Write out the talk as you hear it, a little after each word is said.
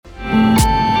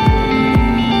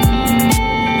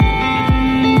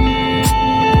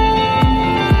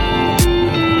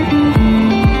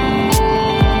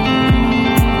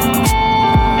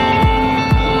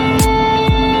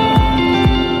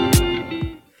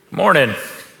Morning.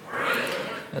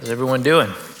 How's everyone doing?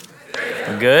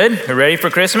 Good? You ready for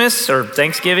Christmas or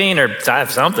Thanksgiving or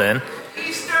something?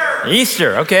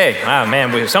 Easter. Okay. Wow,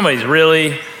 man, somebody's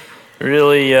really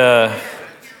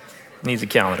needs a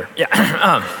calendar.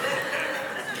 Yeah.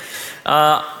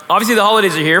 Obviously, the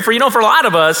holidays are here. For a lot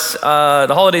of us,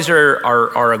 the holidays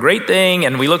are a great thing,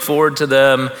 and we look forward to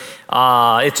them.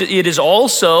 It is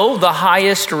also the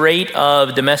highest rate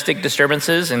of domestic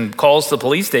disturbances and calls to the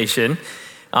police station.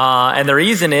 And the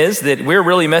reason is that we're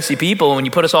really messy people. When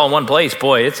you put us all in one place,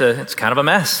 boy, it's kind of a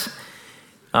mess.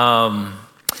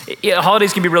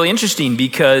 Holidays can be really interesting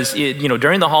because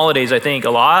during the holidays, I think a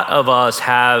lot of us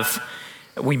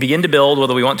we begin to build,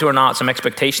 whether we want to or not, some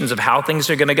expectations of how things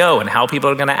are going to go and how people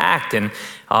are going to act and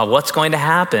what's going to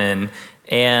happen.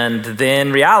 And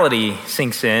then reality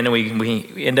sinks in, and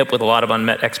we end up with a lot of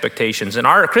unmet expectations. And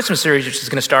our Christmas series, which is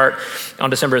going to start on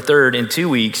December 3rd in 2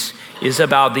 weeks, is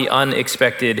about the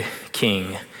unexpected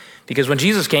king. Because when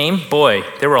Jesus came, boy,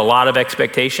 there were a lot of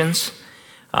expectations,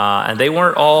 and they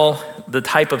weren't all the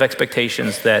type of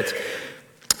expectations that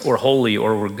were holy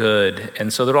or were good.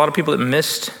 And so there were a lot of people that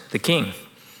missed the king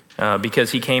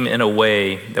because he came in a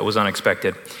way that was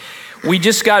unexpected. We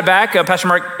just got back, Pastor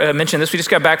Mark mentioned this, we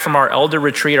just got back from our elder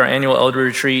retreat, our annual elder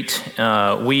retreat.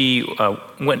 We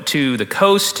went to the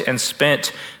coast and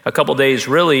spent a couple days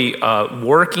really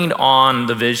working on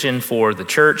the vision for the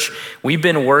church. We've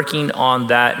been working on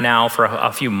that now for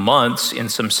a few months in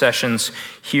some sessions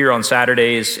here on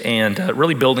Saturdays and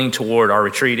really building toward our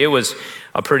retreat. It was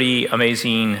a pretty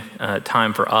amazing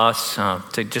time for us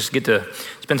to just get to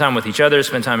spend time with each other,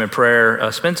 spend time in prayer,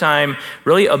 spend time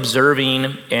really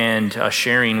observing and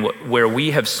sharing where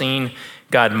we have seen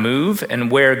God move, and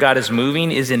where God is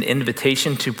moving is an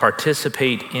invitation to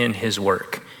participate in his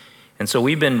work. And so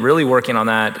we've been really working on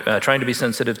that, trying to be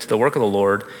sensitive to the work of the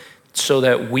Lord so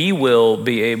that we will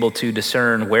be able to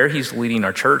discern where he's leading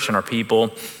our church and our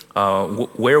people,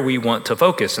 where we want to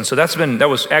focus. And so that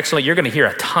was excellent. You're going to hear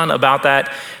a ton about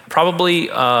that, probably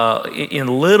in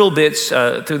little bits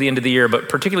through the end of the year, but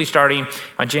particularly starting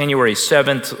on January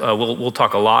 7th. We'll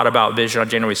talk a lot about vision on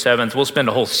January 7th. We'll spend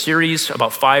a whole series,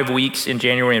 about 5 weeks in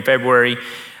January and February,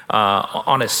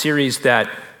 on a series that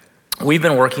we've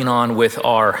been working on with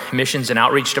our missions and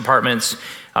outreach departments.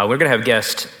 We're going to have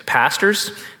guest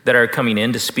pastors that are coming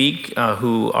in to speak,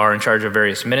 who are in charge of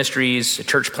various ministries,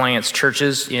 church plants,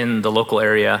 churches in the local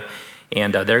area,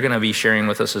 and they're going to be sharing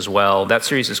with us as well. That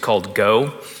series is called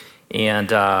Go, and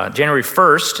January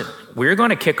 1st, we're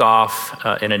going to kick off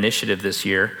an initiative this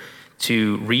year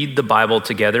to read the Bible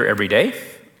together every day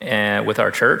with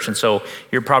our church, and so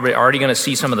you're probably already going to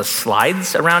see some of the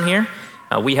slides around here.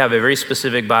 We have a very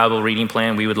specific Bible reading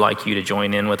plan we would like you to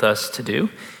join in with us to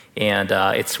do. And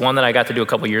it's one that I got to do a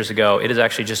couple years ago. It is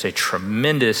actually just a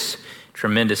tremendous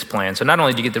plan. So not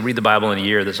only do you get to read the Bible in a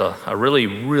year, there's a really,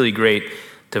 really great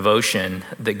devotion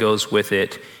that goes with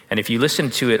it. And if you listen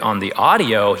to it on the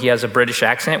audio, he has a British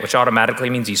accent, which automatically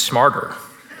means he's smarter.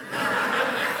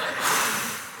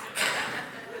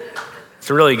 It's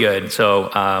really good.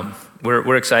 So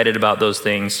we're excited about those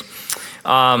things.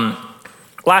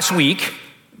 Last week,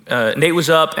 Nate was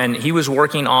up and he was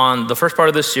working on the first part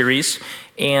of this series,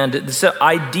 and this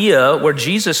idea where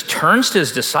Jesus turns to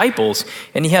his disciples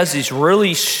and he has these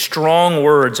really strong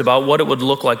words about what it would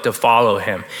look like to follow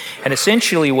him. And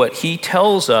essentially what he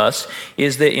tells us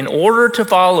is that in order to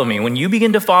follow me, when you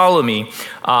begin to follow me,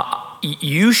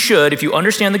 you should, if you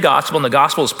understand the gospel and the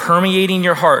gospel is permeating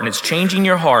your heart and it's changing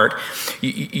your heart,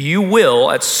 you will,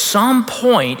 at some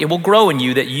point, it will grow in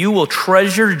you that you will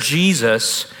treasure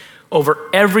Jesus over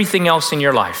everything else in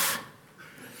your life.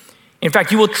 In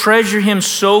fact, you will treasure him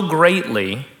so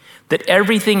greatly that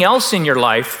everything else in your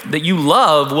life that you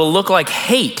love will look like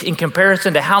hate in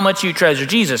comparison to how much you treasure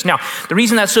Jesus. Now, the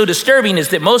reason that's so disturbing is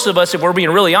that most of us, if we're being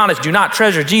really honest, do not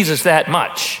treasure Jesus that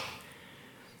much.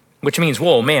 Which means,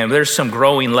 whoa, man, there's some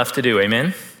growing left to do,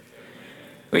 amen?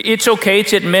 It's okay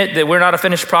to admit that we're not a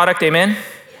finished product, amen?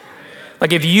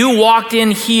 Like if you walked in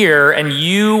here and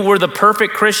you were the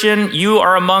perfect Christian, you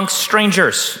are amongst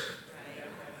strangers.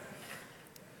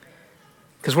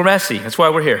 Because we're messy, that's why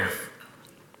we're here.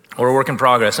 We're a work in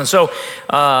progress. And so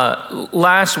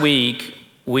last week,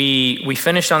 we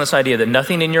finished on this idea that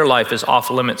nothing in your life is off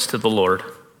limits to the Lord.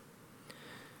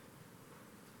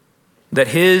 That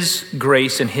his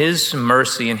grace and his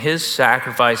mercy and his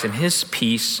sacrifice and his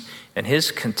peace and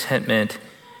his contentment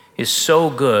is so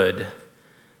good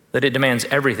that it demands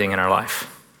everything in our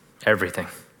life. Everything.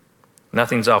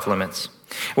 Nothing's off limits.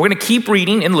 We're going to keep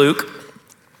reading in Luke,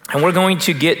 and we're going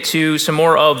to get to some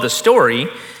more of the story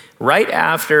right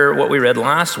after what we read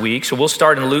last week. So we'll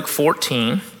start in Luke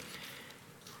 14.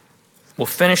 We'll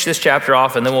finish this chapter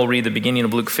off, and then we'll read the beginning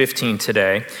of Luke 15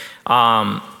 today.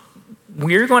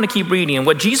 We're going to keep reading, and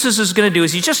what Jesus is going to do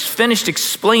is he just finished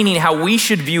explaining how we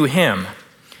should view him.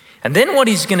 And then what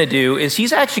he's going to do is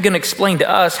he's actually going to explain to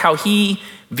us how he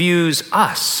views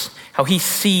us, how he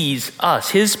sees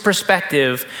us. His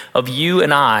perspective of you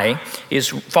and I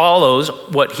follows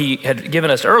what he had given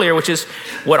us earlier, which is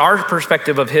what our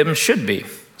perspective of him should be.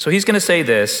 So he's going to say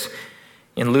this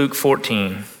in Luke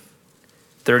 14,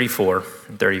 34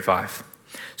 and 35.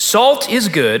 Salt is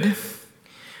good,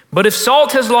 but if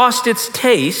salt has lost its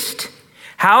taste,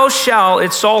 how shall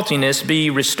its saltiness be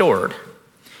restored?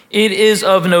 It is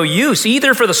of no use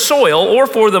either for the soil or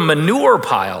for the manure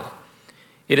pile.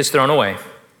 It is thrown away.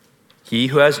 He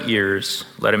who has ears,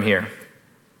 let him hear.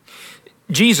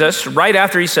 Jesus, right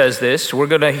after he says this, we're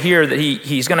going to hear that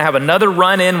he's going to have another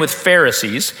run-in with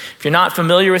Pharisees. If you're not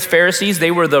familiar with Pharisees,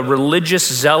 they were the religious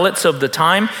zealots of the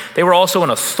time. They were also an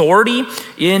authority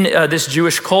in this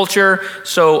Jewish culture.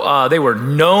 So they were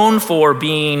known for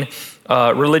being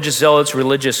religious zealots,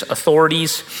 religious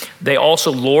authorities. They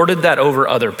also lorded that over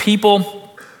other people.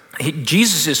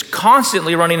 Jesus is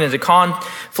constantly running into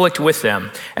conflict with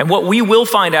them. And what we will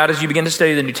find out as you begin to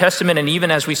study the New Testament, and even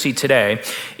as we see today,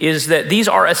 is that these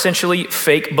are essentially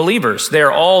fake believers.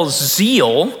 They're all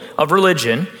zeal of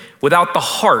religion without the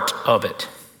heart of it.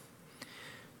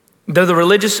 They're the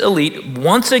religious elite,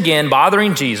 once again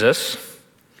bothering Jesus.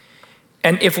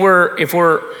 And if we're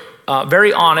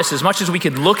very honest, as much as we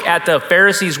could look at the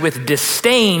Pharisees with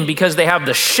disdain because they have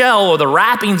the shell or the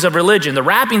wrappings of religion, the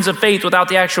wrappings of faith without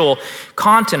the actual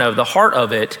content of the heart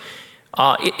of it,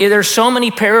 there's so many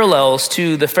parallels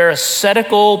to the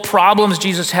Pharisaical problems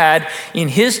Jesus had in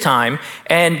his time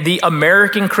and the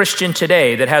American Christian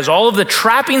today that has all of the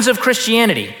trappings of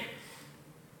Christianity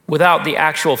without the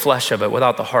actual flesh of it,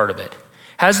 without the heart of it,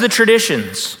 has the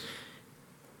traditions,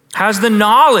 has the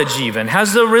knowledge even,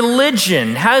 has the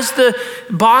religion, has the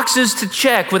boxes to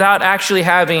check without actually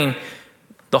having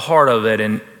the heart of it,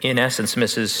 and in essence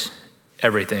misses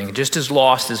everything. Just as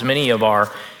lost as many of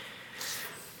our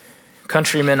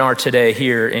countrymen are today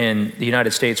here in the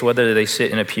United States, whether they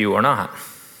sit in a pew or not.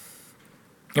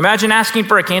 Imagine asking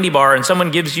for a candy bar and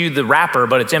someone gives you the wrapper,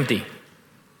 but it's empty.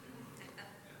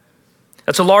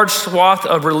 That's a large swath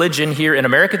of religion here in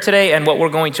America today and what we're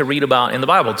going to read about in the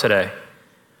Bible today.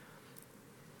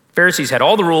 Pharisees had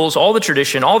all the rules, all the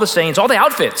tradition, all the sayings, all the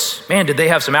outfits. Man, did they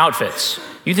have some outfits.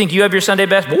 You think you have your Sunday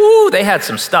best? Woo, they had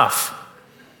some stuff.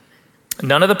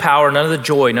 None of the power, none of the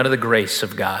joy, none of the grace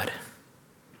of God.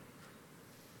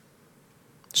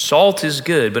 Salt is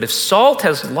good, but if salt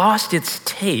has lost its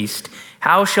taste,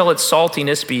 how shall its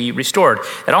saltiness be restored?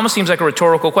 It almost seems like a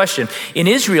rhetorical question. In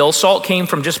Israel, salt came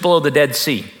from just below the Dead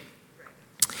Sea.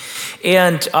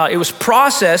 And it was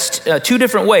processed two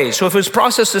different ways. So if it was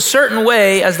processed a certain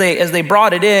way as they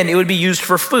brought it in, it would be used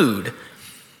for food.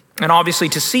 And obviously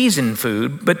to season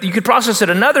food, but you could process it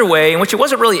another way in which it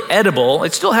wasn't really edible.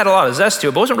 It still had a lot of zest to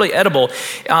it, but it wasn't really edible.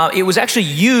 It was actually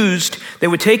used, they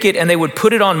would take it and they would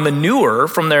put it on manure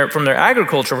from their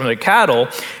agriculture, from their cattle,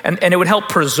 and it would help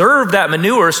preserve that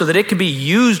manure so that it could be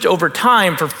used over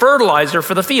time for fertilizer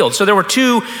for the field. So there were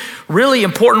two really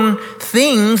important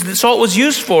things that salt was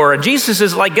used for. And Jesus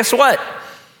is like, guess what?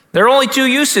 There are only two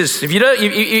uses. If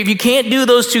you can't do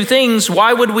those two things,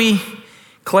 why would we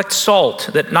collect salt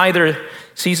that neither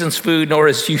seasons food nor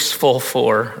is useful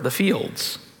for the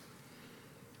fields?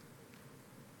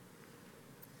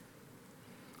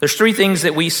 There's three things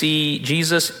that we see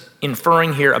Jesus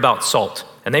inferring here about salt,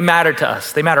 and they matter to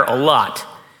us. They matter a lot.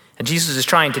 And Jesus is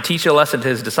trying to teach a lesson to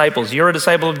his disciples. You're a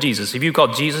disciple of Jesus. If you call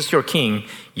Jesus your king,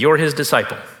 you're his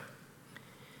disciple.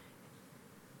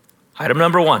 Item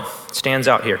number one stands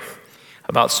out here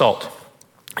about salt.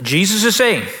 Jesus is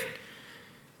saying,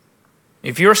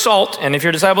 if you're salt, and if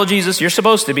you're a disciple of Jesus, you're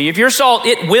supposed to be. If you're salt,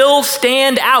 it will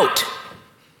stand out.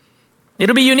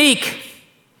 It'll be unique.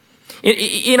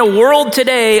 In a world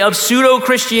today of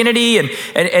pseudo-Christianity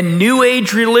and New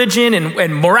Age religion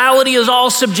and morality is all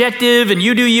subjective and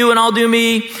you do you and I'll do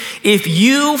me, if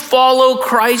you follow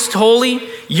Christ wholly,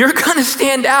 you're going to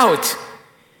stand out.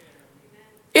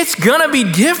 It's going to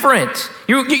be different.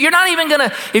 You're not even going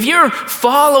to, if you're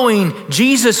following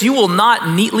Jesus, you will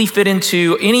not neatly fit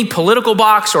into any political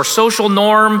box or social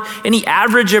norm, any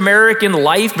average American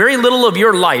life. Very little of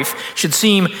your life should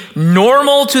seem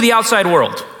normal to the outside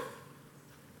world.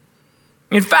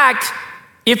 In fact,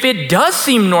 if it does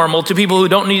seem normal to people who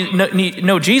don't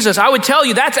know Jesus, I would tell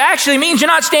you that actually means you're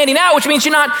not standing out, which means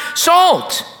you're not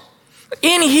salt.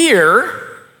 In here,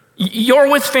 you're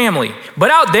with family,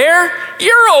 but out there,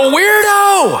 you're a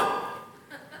weirdo.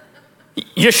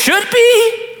 You should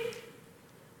be.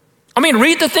 I mean,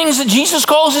 read the things that Jesus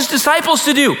calls his disciples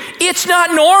to do. It's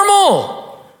not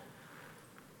normal.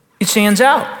 It stands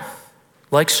out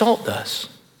like salt does.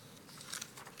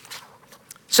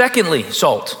 Secondly,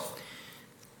 salt.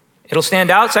 It'll stand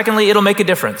out. Secondly, it'll make a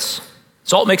difference.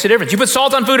 Salt makes a difference. You put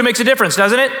salt on food, it makes a difference,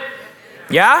 doesn't it?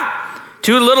 Yeah?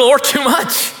 Too little or too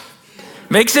much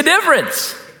makes a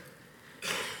difference.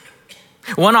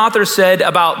 One author said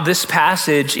about this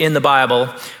passage in the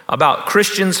Bible, about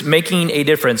Christians making a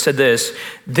difference, said this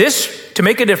to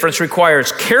make a difference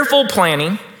requires careful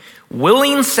planning,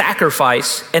 willing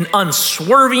sacrifice, and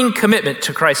unswerving commitment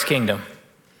to Christ's kingdom.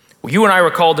 You and I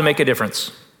were called to make a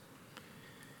difference.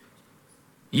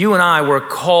 You and I were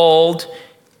called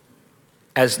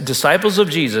as disciples of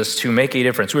Jesus to make a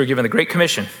difference. We were given the Great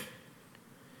Commission.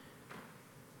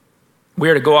 We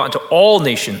are to go out into all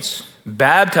nations,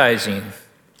 baptizing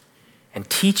and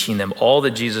teaching them all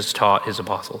that Jesus taught his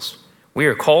apostles. We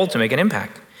are called to make an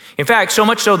impact. In fact, so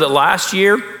much so that last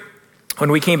year,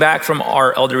 when we came back from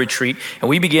our elder retreat and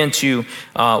we began to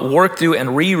work through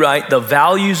and rewrite the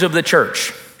values of the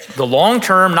church, the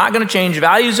long-term, not going to change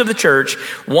values of the church,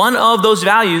 one of those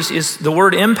values is the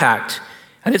word impact.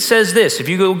 And it says this, if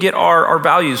you go get our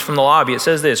values from the lobby, it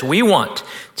says this: we want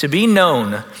to be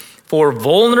known for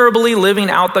vulnerably living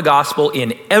out the gospel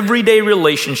in everyday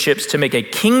relationships to make a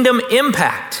kingdom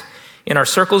impact in our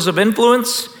circles of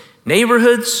influence,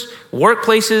 neighborhoods,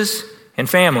 workplaces, and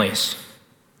families.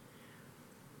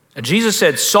 Jesus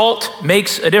said, salt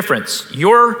makes a difference.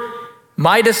 You're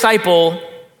my disciple,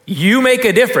 you make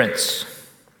a difference.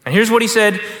 And here's what he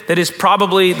said that is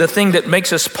probably the thing that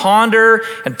makes us ponder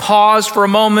and pause for a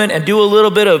moment and do a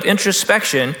little bit of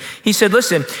introspection. He said,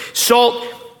 listen, salt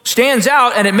stands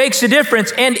out and it makes a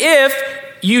difference. And if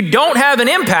you don't have an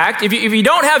impact, if you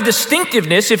don't have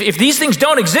distinctiveness, if these things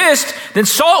don't exist, then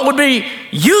salt would be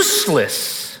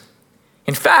useless.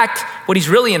 In fact, what he's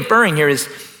really inferring here is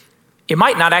it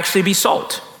might not actually be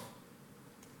salt.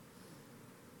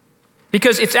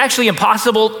 Because it's actually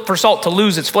impossible for salt to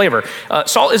lose its flavor.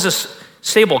 Salt is a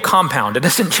stable compound. It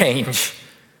doesn't change.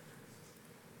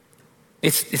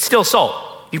 It's still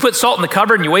salt. You put salt in the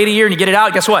cupboard and you wait a year and you get it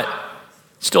out, guess what?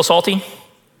 It's still salty.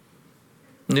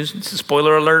 It's a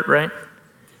spoiler alert, right?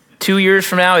 2 years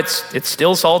from now, it's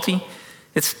still salty.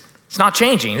 It's not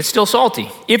changing. It's still salty,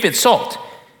 if it's salt.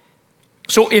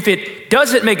 So if it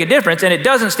doesn't make a difference and it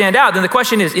doesn't stand out, then the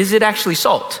question is it actually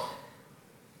salt?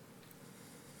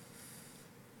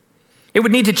 It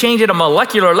would need to change at a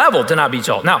molecular level to not be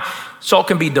salt. Now, salt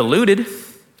can be diluted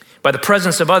by the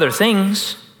presence of other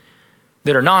things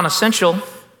that are non-essential,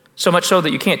 so much so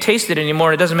that you can't taste it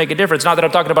anymore and it doesn't make a difference. Not that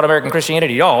I'm talking about American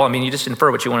Christianity at all. I mean, you just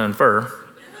infer what you want to infer.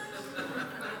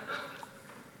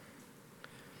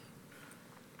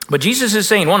 But Jesus is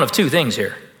saying one of two things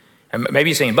here. And maybe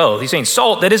he's saying both. He's saying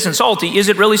salt that isn't salty, is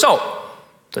it really salt?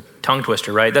 It's a tongue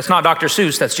twister, right? That's not Dr.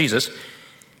 Seuss, that's Jesus.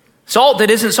 Salt that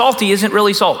isn't salty isn't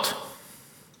really salt.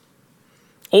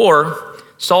 Or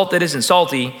salt that isn't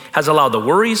salty has allowed the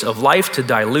worries of life to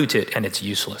dilute it and it's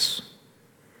useless.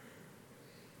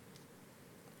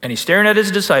 And he's staring at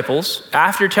his disciples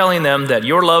after telling them that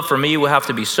your love for me will have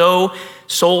to be so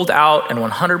sold out and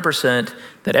 100%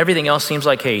 that everything else seems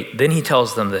like hate. Then he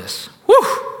tells them this.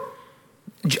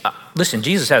 Listen,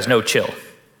 Jesus has no chill.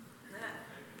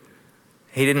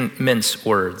 He didn't mince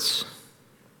words.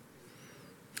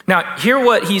 Now, hear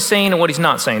what he's saying and what he's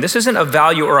not saying. This isn't a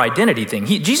value or identity thing.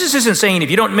 Jesus isn't saying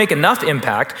if you don't make enough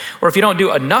impact or if you don't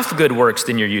do enough good works,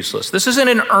 then you're useless. This isn't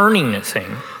an earning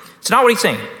thing. It's not what he's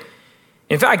saying.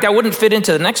 In fact, that wouldn't fit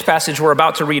into the next passage we're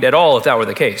about to read at all if that were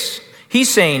the case. He's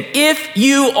saying, if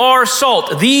you are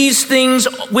salt, these things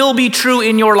will be true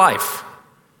in your life.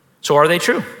 So are they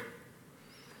true?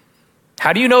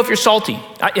 How do you know if you're salty?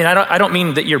 I don't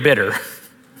mean that you're bitter.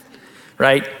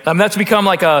 Right? That's become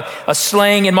like a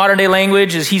slang in modern day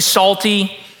language is he's salty.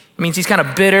 It means he's kind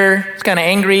of bitter, he's kind of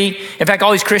angry. In fact,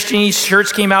 all these Christian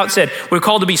shirts came out and said, we're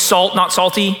called to be salt, not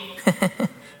salty.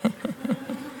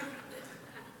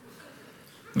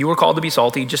 You were called to be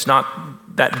salty, just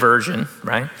not that version,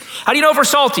 right? How do you know if we're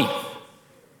salty?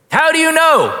 How do you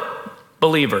know,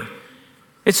 believer?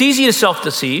 It's easy to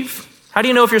self-deceive. How do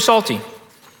you know if you're salty?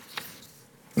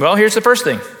 Well, here's the first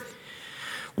thing.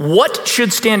 What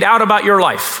should stand out about your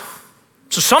life?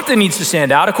 So something needs to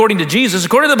stand out according to Jesus,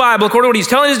 according to the Bible, according to what he's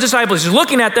telling his disciples. He's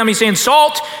looking at them, he's saying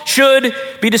salt should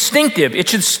be distinctive. It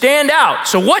should stand out.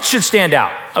 So what should stand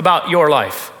out about your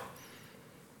life?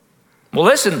 Well,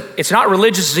 listen, it's not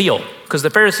religious zeal, because the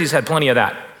Pharisees had plenty of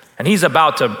that. And he's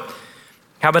about to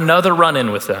have another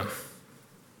run-in with them.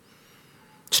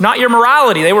 It's not your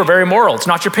morality. They were very moral. It's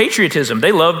not your patriotism.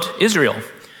 They loved Israel.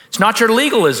 It's not your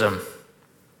legalism.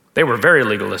 They were very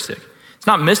legalistic. It's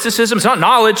not mysticism, it's not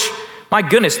knowledge. My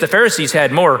goodness, the Pharisees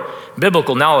had more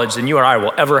biblical knowledge than you or I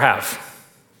will ever have.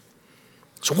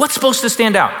 So what's supposed to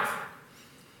stand out?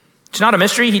 It's not a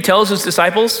mystery. He tells his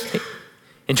disciples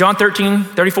in John 13,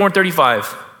 34 and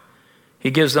 35,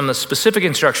 he gives them the specific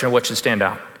instruction of what should stand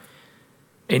out.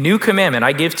 A new commandment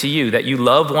I give to you, that you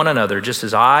love one another just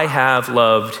as I have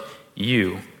loved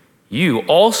you. You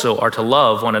also are to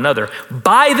love one another.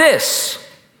 By this,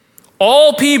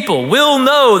 all people will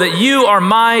know that you are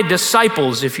my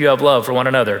disciples if you have love for one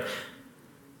another.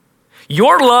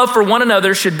 Your love for one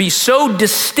another should be so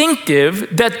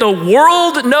distinctive that the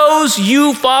world knows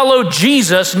you follow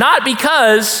Jesus, not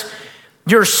because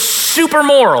you're super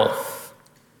moral,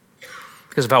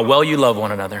 because of how well you love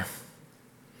one another.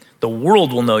 The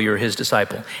world will know you're his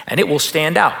disciple, and it will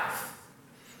stand out.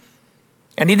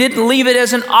 And he didn't leave it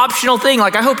as an optional thing,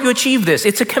 like, I hope you achieve this.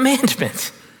 It's a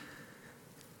commandment.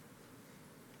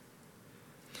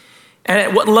 And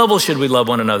at what level should we love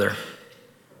one another?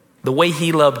 The way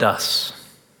he loved us.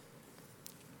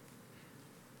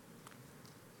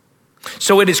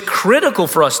 So it is critical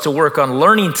for us to work on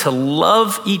learning to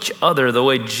love each other the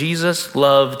way Jesus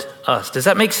loved us. Does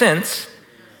that make sense?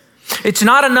 It's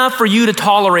not enough for you to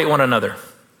tolerate one another.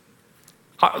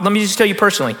 Let me just tell you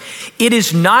personally, it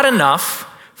is not enough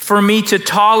for me to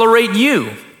tolerate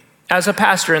you as a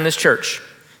pastor in this church.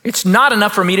 It's not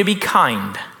enough for me to be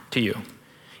kind to you.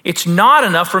 It's not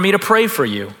enough for me to pray for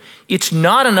you. It's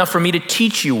not enough for me to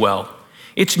teach you well.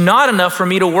 It's not enough for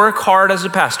me to work hard as a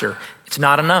pastor. It's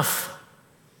not enough.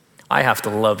 I have to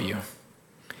love you.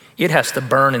 It has to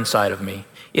burn inside of me.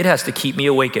 It has to keep me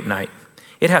awake at night.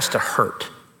 It has to hurt,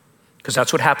 because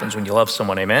that's what happens when you love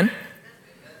someone, amen?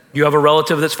 You have a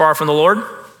relative that's far from the Lord?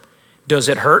 Does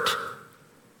it hurt?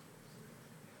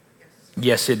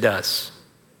 Yes, it does.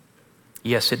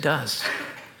 Yes, it does,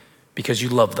 because you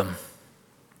love them.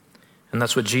 And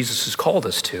that's what Jesus has called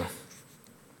us to.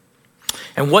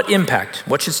 And what impact?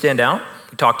 What should stand out?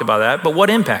 We talked about that, but what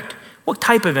impact? What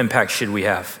type of impact should we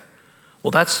have?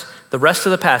 Well, that's the rest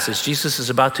of the passage. Jesus is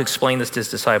about to explain this to his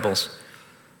disciples.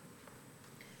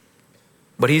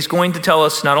 But he's going to tell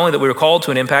us not only that we were called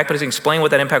to an impact, but he's going to explain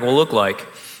what that impact will look like.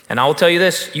 And I will tell you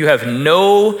this, you have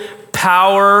no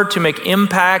power to make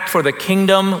impact for the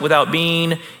kingdom without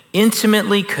being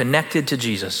intimately connected to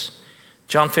Jesus.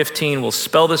 John 15 will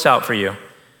spell this out for you.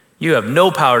 You have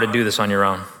no power to do this on your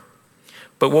own.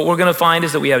 But what we're going to find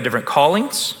is that we have different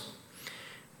callings.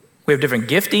 We have different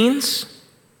giftings.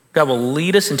 God will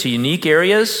lead us into unique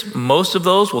areas. Most of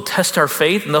those will test our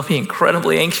faith, and they'll be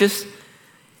incredibly anxious.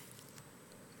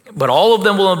 But all of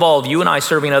them will involve you and I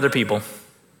serving other people.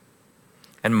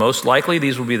 And most likely,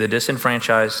 these will be the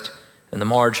disenfranchised and the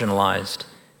marginalized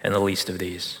and the least of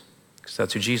these, because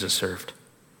that's who Jesus served.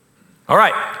 All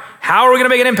right, how are we going to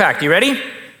make an impact? You ready?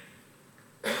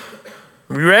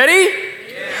 You ready?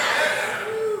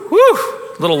 Yes.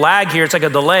 Woo! Little lag here. It's like a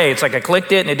delay. It's like I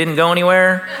clicked it and it didn't go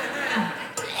anywhere.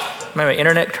 Maybe my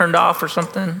internet turned off or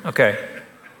something. Okay.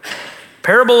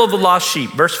 Parable of the lost sheep,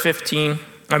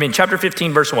 chapter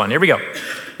 15, verse 1. Here we go.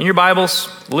 In your Bibles,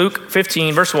 Luke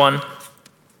 15, verse 1.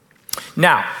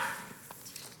 Now,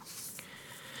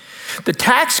 the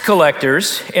tax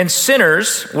collectors and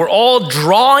sinners were all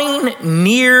drawing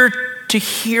near to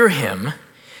hear him,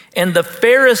 and the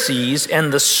Pharisees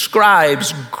and the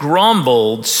scribes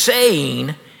grumbled,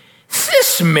 saying,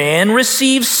 "This man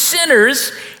receives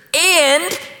sinners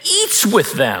and eats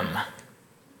with them."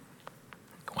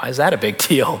 Why is that a big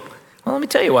deal? Well, let me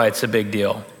tell you why it's a big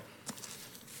deal.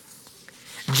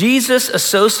 Jesus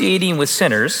associating with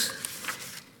sinners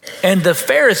and the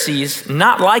Pharisees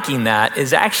not liking that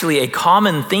is actually a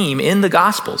common theme in the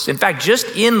Gospels. In fact, just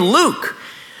in Luke,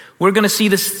 we're going to see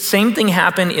this same thing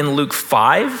happen in Luke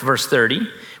 5, verse 30.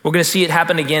 We're going to see it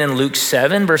happen again in Luke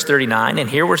 7, verse 39. And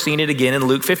here we're seeing it again in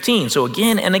Luke 15. So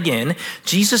again and again,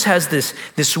 Jesus has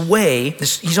this way,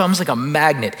 he's almost like a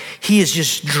magnet. He is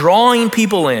just drawing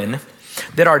people in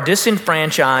that are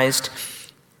disenfranchised,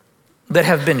 that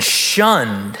have been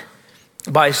shunned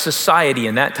by society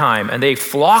in that time, and they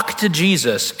flock to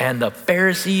Jesus, and the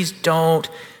Pharisees don't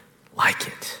like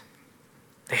it.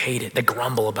 They hate it. They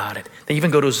grumble about it. They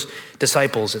even go to his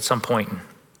disciples at some point and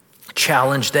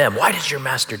challenge them. Why does your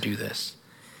master do this?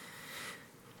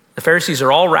 The Pharisees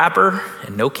are all wrapper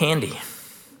and no candy.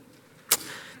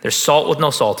 They're salt with no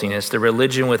saltiness. They're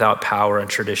religion without power and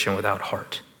tradition without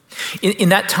heart. In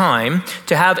that time,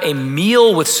 to have a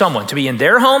meal with someone, to be in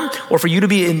their home, or for you to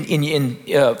be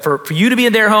for you to be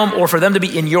in their home, or for them to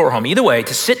be in your home, either way,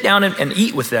 to sit down and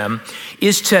eat with them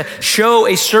is to show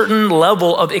a certain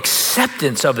level of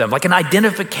acceptance of them, like an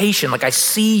identification, like I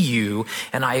see you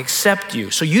and I accept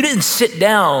you. So you didn't sit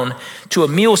down to a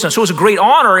meal with them. So it was a great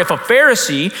honor if a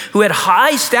Pharisee who had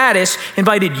high status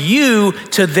invited you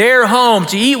to their home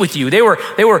to eat with you. They were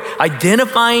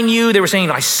identifying you. They were saying,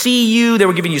 I see you. They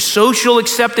were giving you social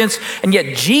acceptance. And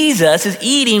yet Jesus is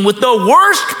eating with the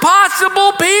worst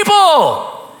possible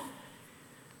people.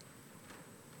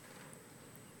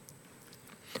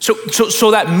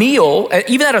 So that meal,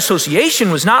 even that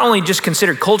association, was not only just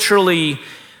considered culturally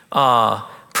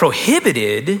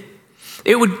prohibited,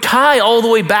 it would tie all the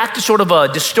way back to sort of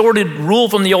a distorted rule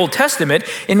from the Old Testament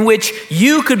in which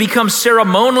you could become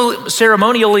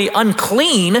ceremonially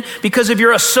unclean because of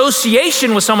your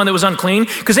association with someone that was unclean,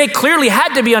 because they clearly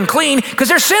had to be unclean because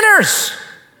they're sinners.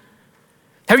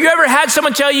 Have you ever had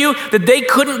someone tell you that they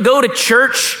couldn't go to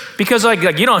church because like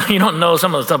you don't know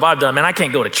some of the stuff I've done, man, I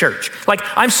can't go to church. Like,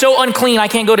 I'm so unclean, I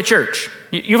can't go to church.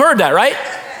 You've heard that, right?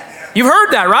 You've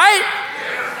heard that, right?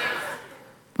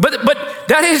 But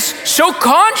that is so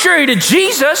contrary to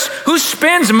Jesus, who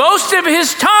spends most of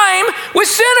his time with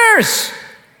sinners.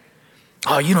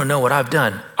 Oh, you don't know what I've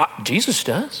done. Jesus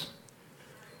does.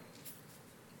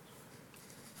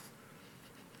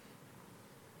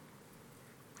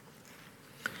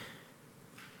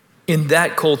 In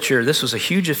that culture, this was a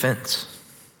huge offense.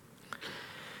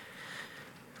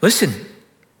 Listen,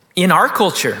 in our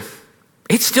culture,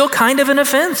 it's still kind of an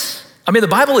offense. I mean, the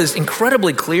Bible is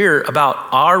incredibly clear about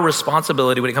our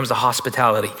responsibility when it comes to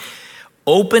hospitality.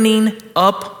 Opening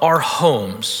up our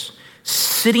homes,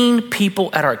 sitting people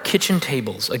at our kitchen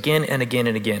tables again and again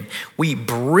and again. We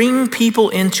bring people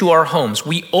into our homes.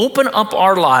 We open up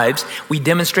our lives. We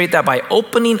demonstrate that by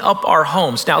opening up our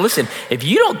homes. Now, listen, if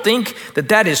you don't think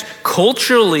that is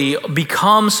culturally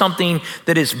become something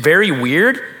that is very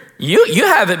weird, you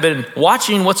haven't been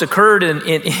watching what's occurred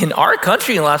in our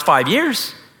country in the last 5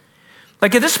 years.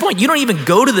 Like, at this point, you don't even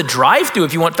go to the drive-thru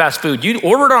if you want fast food. You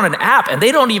order it on an app and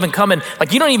they don't even come in.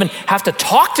 Like, you don't even have to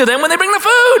talk to them when they bring the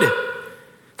food.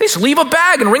 They just leave a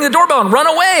bag and ring the doorbell and run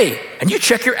away. And you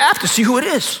check your app to see who it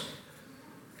is.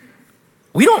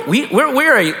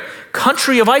 We're a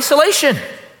country of isolation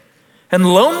and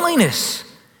loneliness.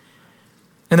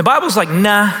 And the Bible's like,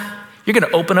 nah, you're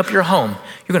gonna open up your home.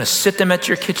 You're gonna sit them at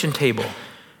your kitchen table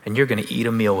and you're gonna eat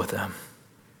a meal with them.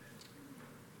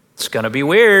 It's gonna be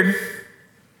weird.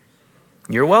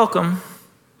 You're welcome.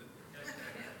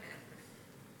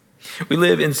 We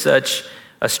live in such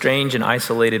a strange and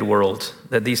isolated world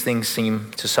that these things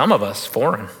seem to some of us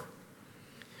foreign.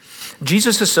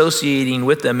 Jesus associating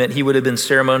with them meant he would have been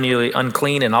ceremonially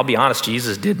unclean, and I'll be honest,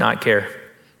 Jesus did not care.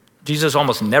 Jesus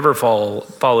almost never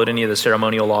followed any of the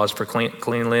ceremonial laws for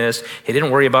cleanliness. He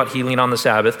didn't worry about healing on the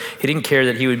Sabbath. He didn't care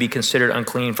that he would be considered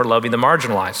unclean for loving the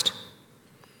marginalized.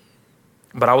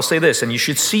 But I will say this, and you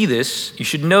should see this, you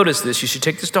should notice this, you should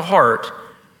take this to heart.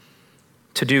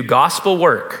 To do gospel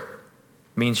work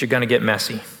means you're gonna get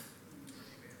messy.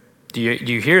 Do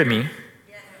you hear me?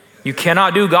 You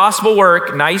cannot do gospel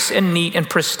work nice and neat and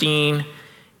pristine.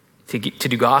 To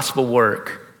do gospel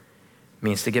work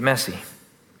means to get messy.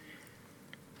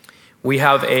 We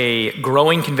have a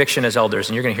growing conviction as elders,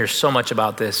 and you're gonna hear so much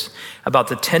about this, about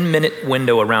the 10-minute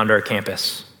window around our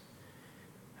campus.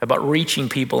 About reaching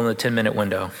people in the 10-minute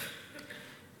window.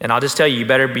 And I'll just tell you, you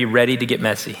better be ready to get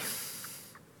messy.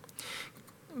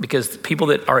 Because people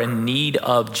that are in need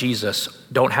of Jesus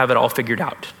don't have it all figured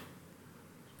out.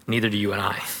 Neither do you and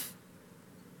I.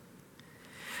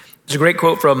 There's a great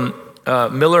quote from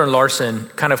Miller and Larson,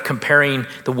 kind of comparing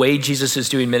the way Jesus is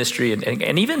doing ministry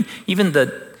and even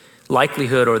the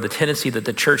likelihood or the tendency that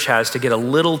the church has to get a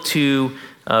little too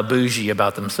bougie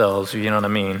about themselves, you know what I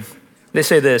mean? They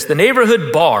say this: the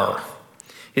neighborhood bar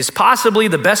is possibly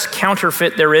the best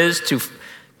counterfeit there is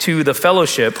to the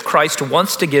fellowship Christ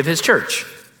wants to give his church.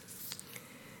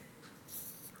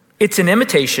 It's an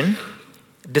imitation,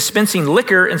 dispensing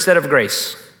liquor instead of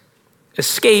grace,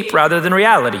 escape rather than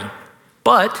reality,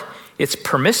 but it's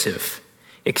permissive,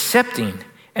 accepting,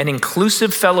 and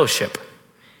inclusive fellowship.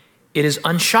 It is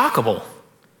unshockable.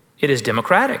 It is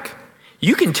democratic.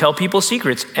 You can tell people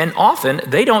secrets, and often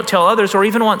they don't tell others or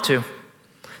even want to.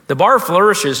 The bar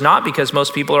flourishes not because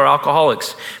most people are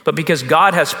alcoholics, but because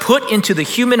God has put into the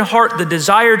human heart the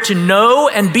desire to know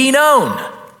and be known,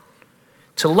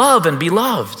 to love and be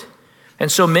loved.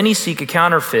 And so many seek a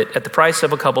counterfeit at the price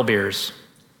of a couple beers.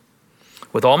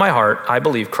 With all my heart, I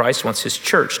believe Christ wants his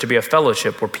church to be a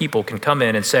fellowship where people can come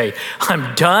in and say,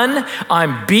 I'm done,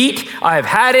 I'm beat, I've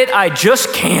had it, I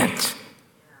just can't.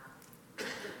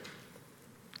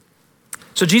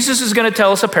 So Jesus is going to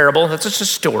tell us a parable, that's just a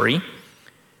story,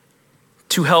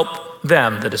 to help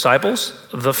them, the disciples,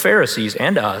 the Pharisees,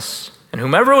 and us, and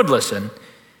whomever would listen,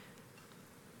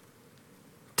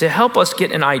 to help us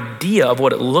get an idea of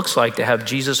what it looks like to have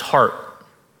Jesus' heart,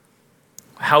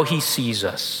 how he sees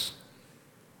us.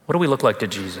 What do we look like to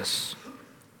Jesus?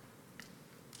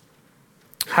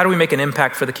 How do we make an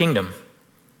impact for the kingdom?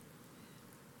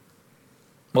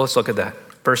 Well, let's look at that.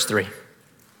 Verse 3.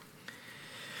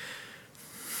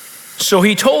 So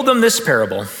he told them this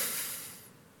parable.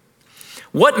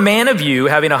 What man of you,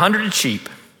 having 100 sheep,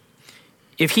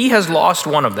 if he has lost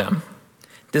one of them,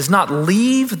 does not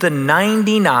leave the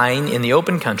 99 in the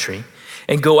open country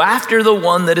and go after the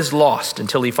one that is lost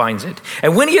until he finds it?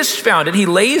 And when he has found it, he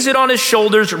lays it on his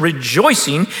shoulders,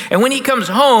 rejoicing. And when he comes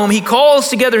home, he calls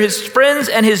together his friends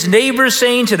and his neighbors,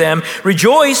 saying to them,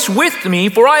 rejoice with me,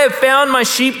 for I have found my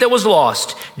sheep that was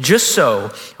lost. Just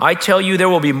so, I tell you, there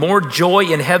will be more joy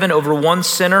in heaven over one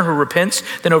sinner who repents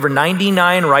than over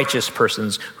 99 righteous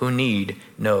persons who need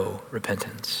no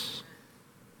repentance.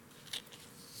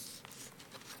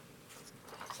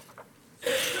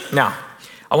 Now,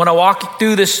 I want to walk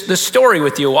through this story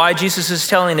with you, why Jesus is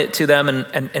telling it to them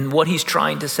and what he's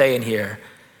trying to say in here.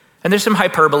 And there's some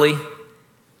hyperbole.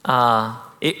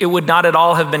 It would not at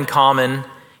all have been common.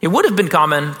 It would have been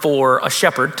common for a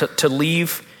shepherd to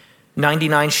leave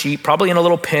 99 sheep, probably in a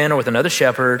little pen or with another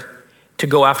shepherd, to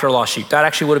go after a lost sheep. That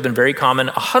actually would have been very common.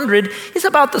 100 is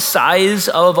about the size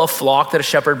of a flock that a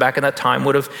shepherd back in that time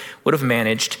would have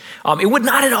managed. It would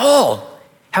not at all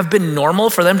have been normal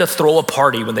for them to throw a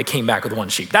party when they came back with one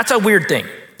sheep. That's a weird thing.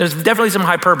 There's definitely some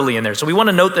hyperbole in there. So we want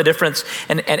to note the difference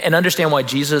and understand why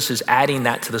Jesus is adding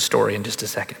that to the story in just a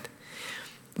second.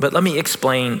 But let me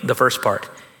explain the first part.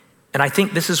 And I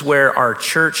think this is where our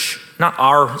church, not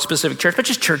our specific church, but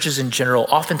just churches in general,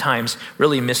 oftentimes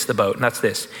really miss the boat. And that's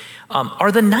this.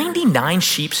 Are the 99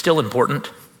 sheep still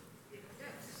important?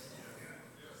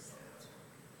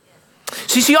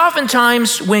 See,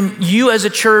 oftentimes when you as a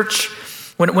church,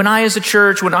 when I as a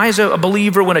church, when I as a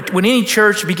believer, when any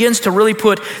church begins to really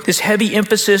put this heavy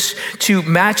emphasis to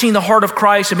matching the heart of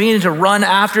Christ and beginning to run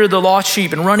after the lost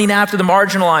sheep and running after the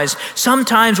marginalized,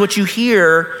 sometimes what you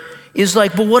hear is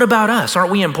like, but what about us?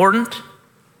 Aren't we important?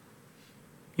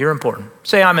 You're important.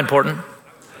 Say, I'm important.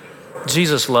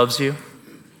 Jesus loves you.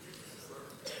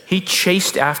 He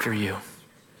chased after you.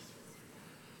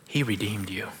 He redeemed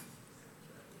you.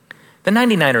 The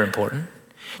 99 are important.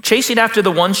 Chasing after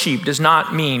the one sheep does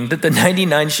not mean that the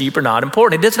 99 sheep are not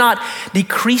important. It does not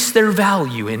decrease their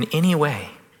value in any way.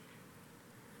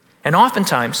 And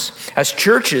oftentimes, as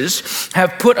churches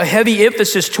have put a heavy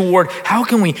emphasis toward how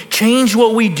can we change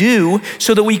what we do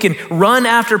so that we can run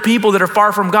after people that are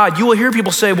far from God, you will hear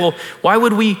people say, well, why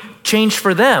would we change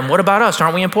for them? What about us?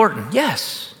 Aren't we important?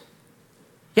 Yes,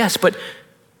 but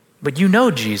you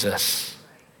know Jesus.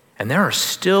 And there are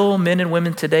still men and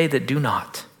women today that do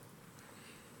not.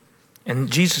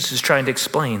 And Jesus is trying to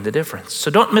explain the difference.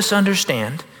 So don't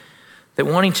misunderstand that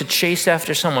wanting to chase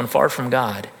after someone far from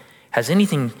God has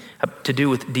anything to do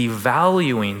with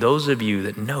devaluing those of you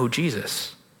that know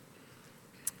Jesus.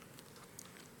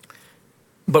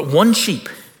 But one sheep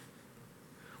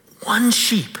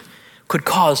could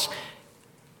cause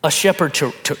a shepherd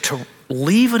to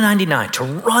leave a 99, to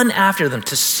run after them,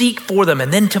 to seek for them,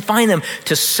 and then to find them,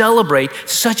 to celebrate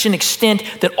such an extent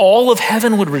that all of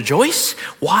heaven would rejoice.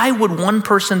 Why would one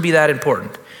person be that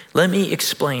important? Let me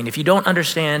explain. If you don't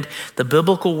understand the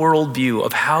biblical worldview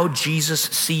of how Jesus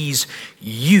sees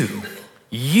you,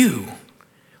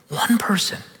 one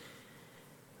person,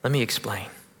 let me explain.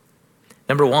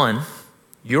 Number one,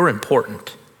 you're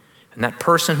important. And that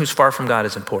person who's far from God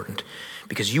is important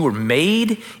because you were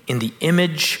made in the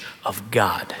image of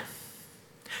God.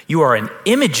 You are an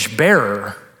image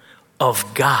bearer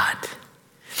of God.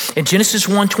 In Genesis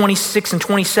 1:26 and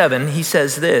 27, he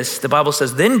says this, the Bible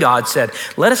says, then God said,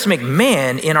 let us make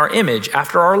man in our image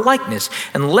after our likeness,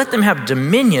 and let them have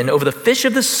dominion over the fish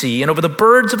of the sea and over the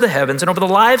birds of the heavens and over the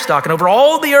livestock and over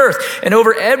all the earth and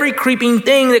over every creeping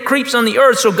thing that creeps on the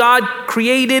earth. So God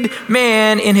created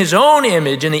man in his own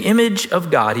image. In the image of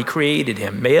God, he created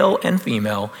him, male and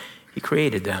female, he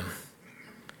created them.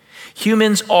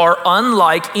 Humans are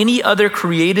unlike any other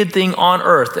created thing on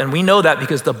earth, and we know that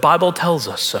because the Bible tells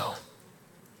us so.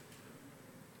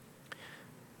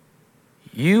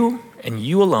 You and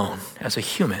you alone, as a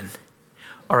human,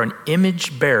 are an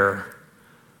image bearer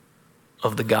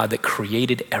of the God that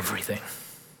created everything.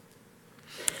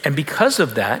 And because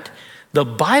of that, the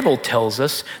Bible tells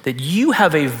us that you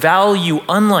have a value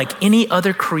unlike any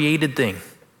other created thing.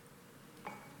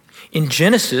 In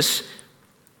Genesis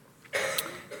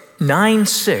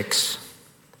 9:6,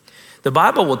 the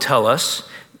Bible will tell us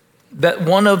that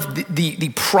one of the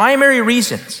primary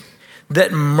reasons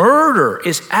that murder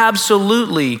is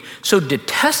absolutely so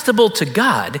detestable to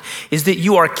God is that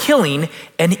you are killing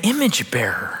an image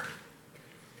bearer.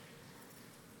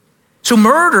 So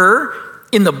murder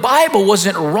in the Bible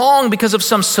wasn't wrong because of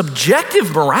some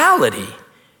subjective morality.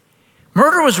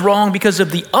 Murder was wrong because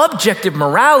of the objective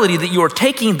morality that you are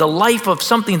taking the life of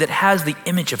something that has the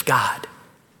image of God.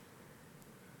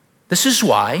 This is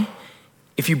why,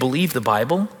 if you believe the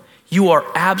Bible, you are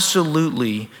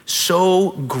absolutely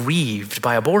so grieved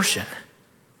by abortion.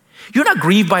 You're not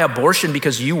grieved by abortion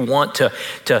because you want to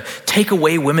take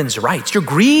away women's rights. You're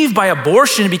grieved by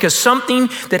abortion because something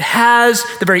that has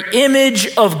the very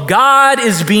image of God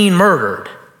is being murdered.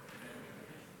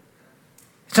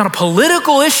 It's not a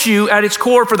political issue at its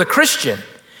core for the Christian.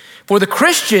 For the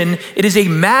Christian, it is a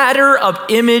matter of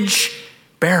image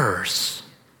bearers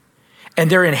and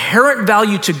their inherent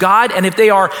value to God. And if they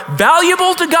are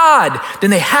valuable to God, then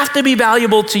they have to be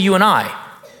valuable to you and I.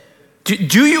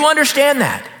 Do you understand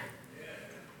that?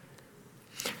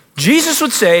 Jesus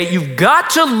would say, you've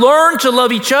got to learn to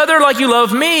love each other like you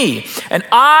love me. And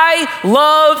I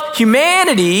love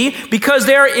humanity because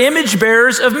they are image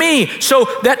bearers of me. So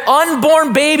that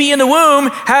unborn baby in the womb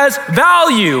has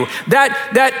value.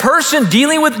 That person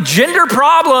dealing with gender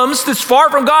problems that's far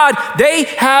from God, they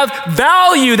have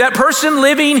value. That person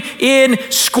living in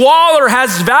squalor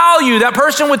has value. That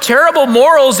person with terrible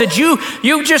morals that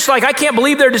you just like, I can't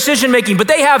believe their decision making, but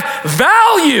they have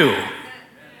value.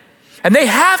 And they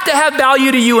have to have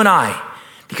value to you and I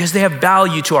because they have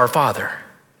value to our Father.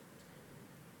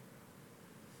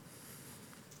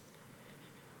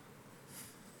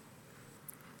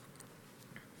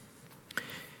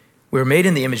 We're made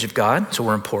in the image of God, so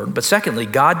we're important. But secondly,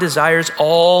 God desires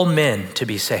all men to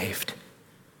be saved.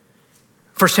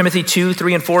 1 Timothy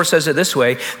 2:3-4 says it this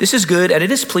way, this is good and it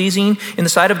is pleasing in the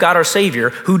sight of God our Savior,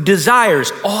 who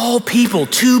desires all people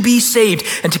to be saved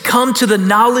and to come to the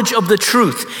knowledge of the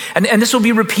truth. And this will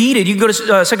be repeated. You can go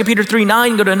to 2 Peter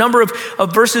 3:9, go to a number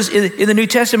of verses in the New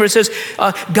Testament. It says,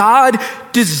 God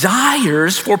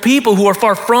desires for people who are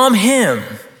far from him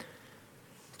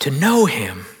to know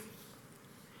him.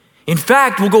 In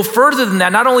fact, we'll go further than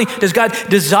that. Not only does God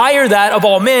desire that of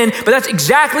all men, but that's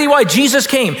exactly why Jesus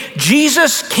came.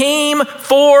 Jesus came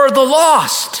for the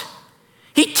lost.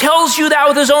 He tells you that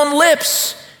with his own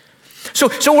lips. So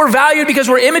we're valued because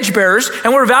we're image bearers,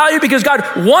 and we're valued because God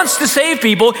wants to save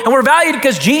people, and we're valued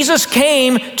because Jesus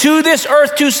came to this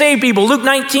earth to save people. Luke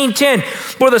 19:10,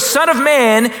 for the Son of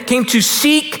Man came to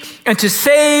seek and to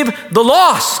save the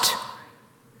lost.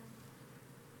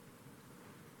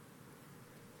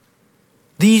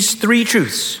 These three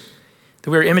truths,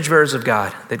 that we are image bearers of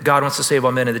God, that God wants to save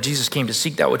all men, and that Jesus came to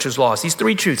seek that which was lost. These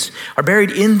three truths are buried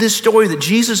in this story that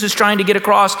Jesus is trying to get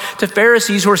across to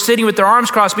Pharisees who are sitting with their arms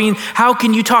crossed, meaning, how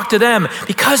can you talk to them?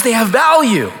 Because they have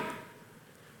value.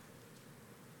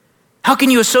 How can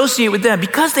you associate with them?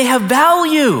 Because they have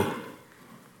value.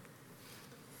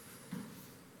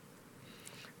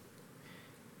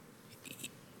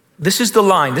 This is the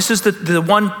line. This is the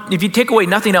one, if you take away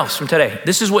nothing else from today,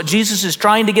 this is what Jesus is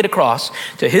trying to get across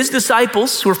to his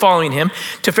disciples who are following him,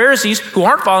 to Pharisees who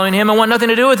aren't following him and want nothing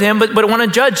to do with him, but want to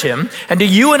judge him, and to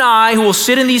you and I who will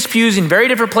sit in these pews in very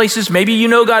different places. Maybe you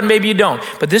know God, maybe you don't.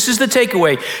 But this is the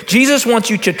takeaway. Jesus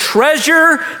wants you to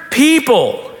treasure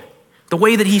people the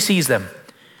way that he sees them.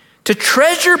 To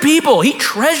treasure people. He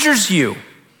treasures you.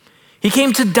 He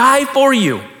came to die for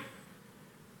you.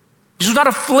 This was not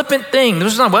a flippant thing. This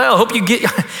was not, well, I hope you get,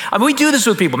 I mean, we do this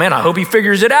with people. Man, I hope he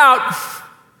figures it out.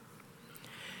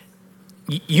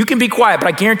 You can be quiet, but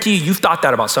I guarantee you've thought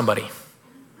that about somebody.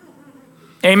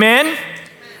 Amen?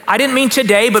 I didn't mean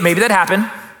today, but maybe that happened.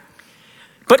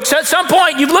 But at some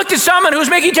point, you've looked at someone who's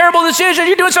making terrible decisions,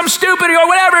 you're doing something stupid or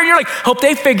whatever, and you're like, hope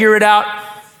they figure it out.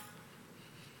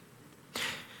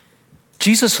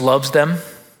 Jesus loves them.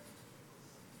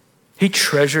 He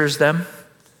treasures them.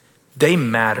 They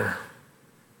matter.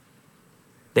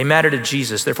 They matter to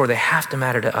Jesus, therefore they have to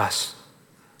matter to us.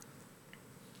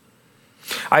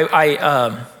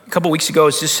 A couple weeks ago, I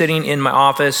was just sitting in my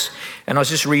office and I was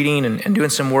just reading and doing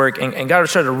some work, and God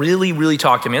started to really, really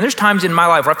talk to me. And there's times in my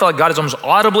life where I feel like God is almost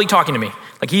audibly talking to me.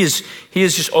 Like he is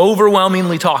just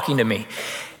overwhelmingly talking to me.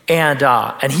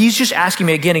 And he's just asking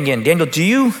me again and again, Daniel, do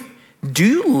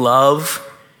you love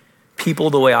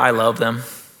people the way I love them?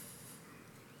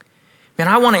 Man,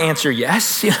 I want to answer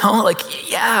yes, like,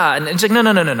 yeah. And it's like,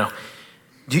 no.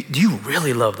 Do you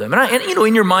really love them? And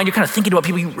in your mind, you're kind of thinking about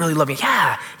people you really love.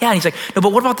 Yeah. And he's like, no,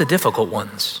 but what about the difficult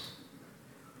ones?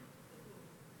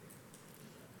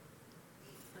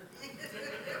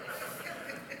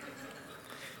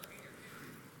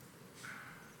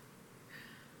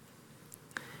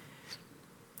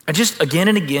 I just, again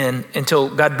and again, until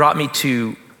God brought me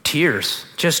to tears,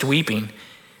 just weeping,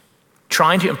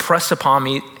 trying to impress upon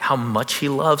me how much he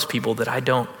loves people that I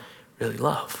don't really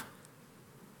love.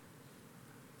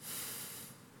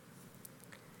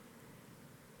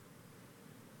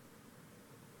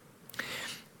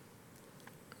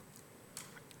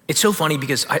 It's so funny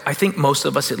because I think most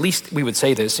of us, at least we would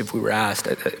say this if we were asked,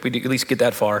 we'd at least get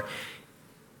that far.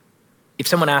 If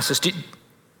someone asked us, do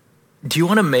you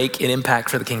want to make an impact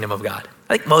for the kingdom of God?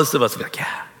 I think most of us would be like,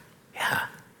 yeah.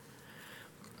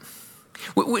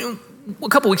 A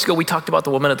couple weeks ago, we talked about the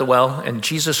woman at the well, and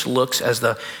Jesus looks as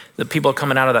the people are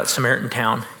coming out of that Samaritan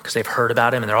town because they've heard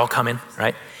about him and they're all coming,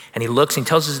 right? And he looks and he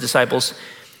tells his disciples,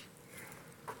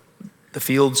 the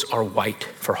fields are white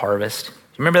for harvest. Do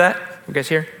you remember that? You guys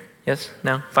here? Yes?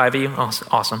 No? 5 of you?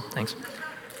 Awesome. Thanks.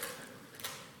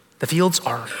 The fields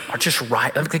are just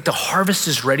right. Like the harvest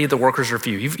is ready, the workers are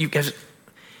few. You guys,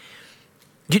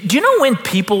 do you know when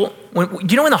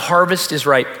the harvest is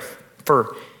ripe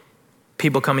for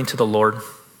people coming to the Lord?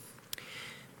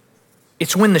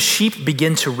 It's when the sheep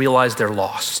begin to realize they're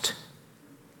lost.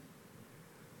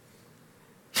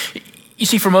 You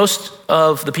see, for most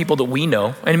of the people that we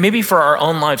know, and maybe for our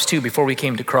own lives too, before we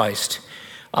came to Christ,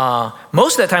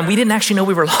 most of that time we didn't actually know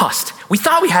we were lost. We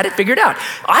thought we had it figured out.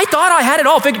 I thought I had it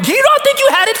all figured. Do you not think you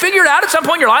had it figured out at some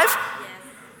point in your life? Yes.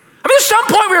 I mean, at some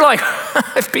point we were like,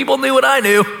 if people knew what I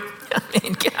knew, I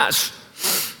mean, gosh.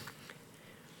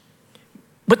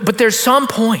 But there's some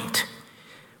point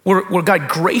where God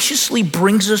graciously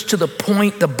brings us to the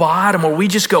point, the bottom, where we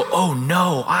just go, oh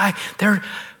no,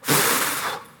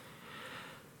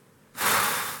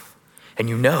 and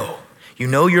you know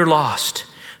you're lost.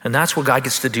 And that's where God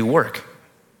gets to do work.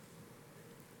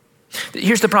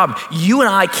 Here's the problem. You and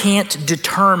I can't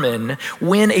determine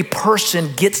when a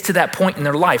person gets to that point in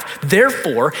their life.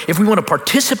 Therefore, if we want to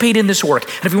participate in this work,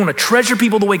 and if we want to treasure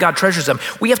people the way God treasures them,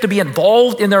 we have to be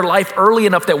involved in their life early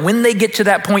enough that when they get to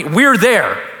that point, we're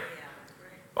there.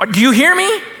 Do you hear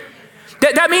me?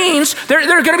 That means there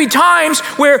are going to be times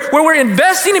where we're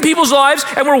investing in people's lives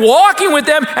and we're walking with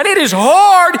them and it is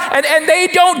hard and they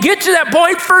don't get to that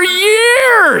point for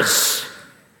years.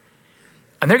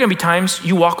 And there are going to be times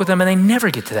you walk with them and they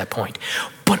never get to that point.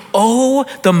 But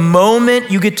the moment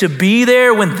you get to be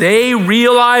there when they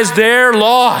realize they're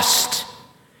lost.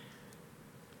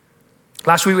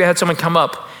 Last week we had someone come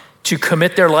up to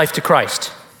commit their life to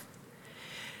Christ.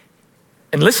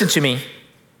 And listen to me.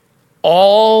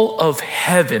 All of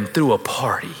heaven threw a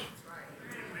party.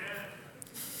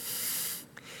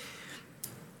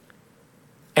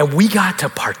 And we got to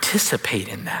participate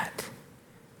in that.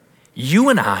 You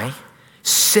and I,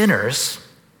 sinners,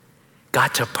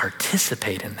 got to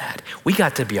participate in that. We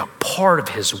got to be a part of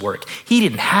his work. He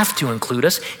didn't have to include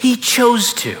us. He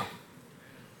chose to.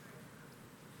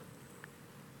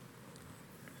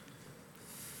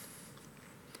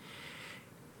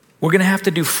 We're going to have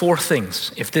to do 4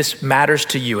 things if this matters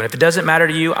to you. And if it doesn't matter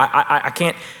to you, I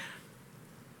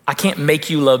can't make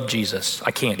you love Jesus.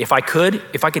 I can't. If I could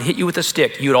hit you with a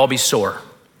stick, you'd all be sore.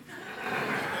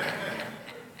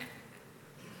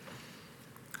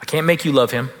 I can't make you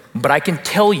love him, but I can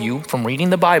tell you from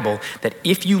reading the Bible that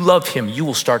if you love him, you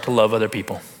will start to love other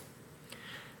people.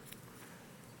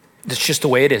 That's just the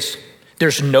way it is.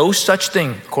 There's no such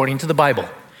thing, according to the Bible,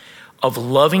 of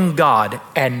loving God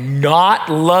and not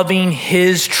loving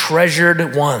his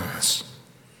treasured ones.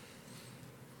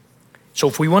 So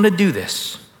if we want to do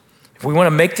this, if we want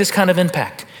to make this kind of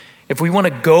impact, if we want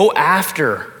to go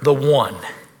after the one,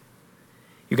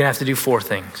 you're going to have to do 4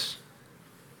 things.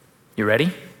 You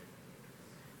ready?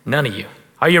 None of you.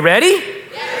 Are you ready?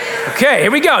 Yes. Okay,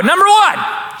 here we go. Number 1,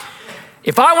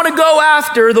 if I want to go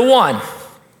after the one,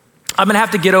 I'm going to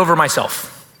have to get over myself.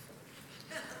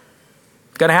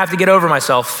 Gonna have to get over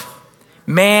myself.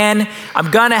 Man, I'm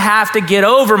gonna have to get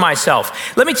over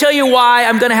myself. Let me tell you why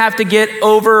I'm gonna have to get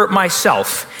over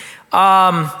myself.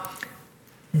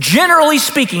 Generally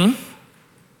speaking,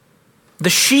 the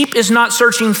sheep is not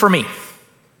searching for me.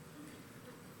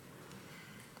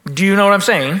 Do you know what I'm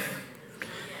saying?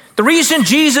 The reason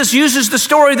Jesus uses the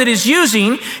story that he's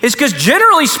using is because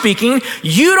generally speaking,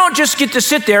 you don't just get to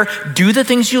sit there, do the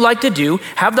things you like to do,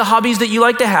 have the hobbies that you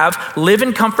like to have, live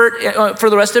in comfort for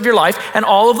the rest of your life, and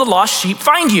all of the lost sheep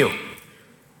find you.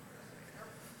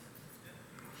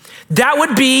 That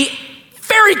would be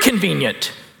very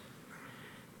convenient.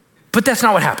 But that's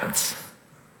not what happens.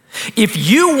 If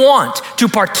you want to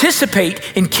participate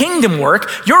in kingdom work,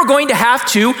 you're going to have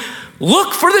to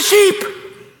look for the sheep.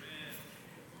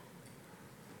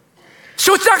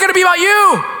 So it's not going to be about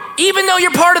you. Even though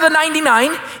you're part of the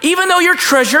 99, even though you're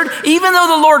treasured, even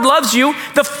though the Lord loves you,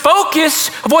 the focus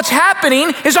of what's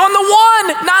happening is on the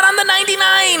one, not on the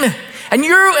 99. And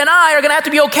you and I are going to have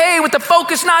to be okay with the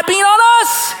focus not being on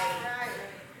us.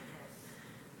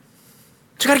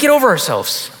 So we got to get over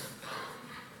ourselves.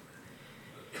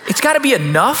 It's got to be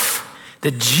enough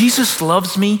that Jesus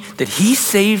loves me, that he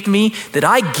saved me, that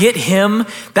I get him.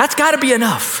 That's got to be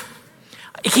enough.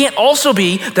 It can't also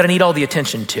be that I need all the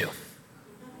attention too.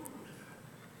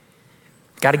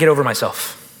 Got to get over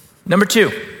myself. Number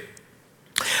 2,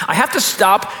 I have to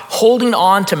stop holding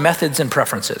on to methods and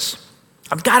preferences.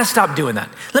 I've got to stop doing that.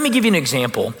 Let me give you an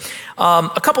example.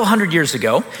 A couple hundred years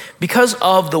ago, because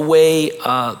of the way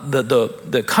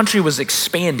the country was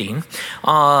expanding,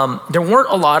 there weren't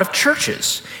a lot of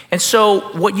churches. And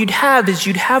so what you'd have is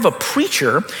you'd have a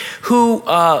preacher who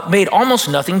made almost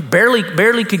nothing,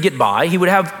 barely could get by. He would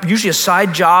have usually a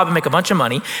side job and make a bunch of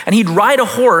money, and he'd ride a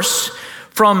horse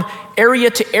from area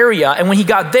to area, and when he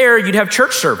got there, you'd have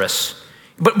church service.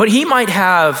 But he might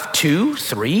have 2,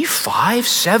 3, 5,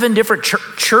 7 different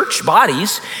church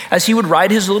bodies as he would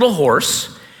ride his little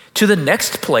horse to the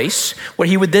next place where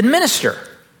he would then minister.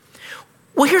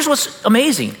 Well, here's what's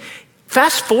amazing.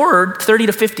 Fast forward 30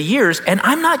 to 50 years, and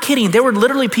I'm not kidding, there were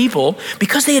literally people,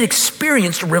 because they had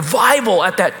experienced revival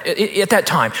at that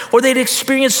time, or they'd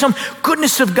experienced some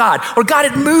goodness of God, or God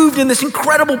had moved in this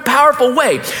incredible, powerful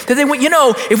way, that they went,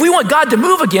 if we want God to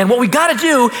move again, what we got to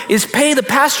do is pay the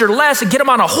pastor less and get him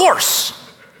on a horse.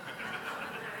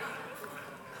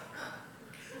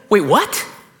 Wait, what?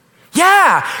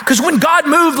 Yeah, because when God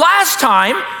moved last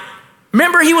time,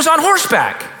 remember he was on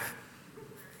horseback.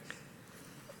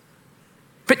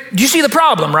 But do you see the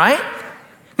problem, right?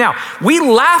 Now, we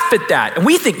laugh at that and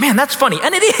we think, man, that's funny.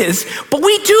 And it is, but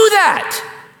we do that.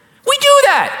 We do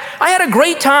that. I had a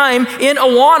great time in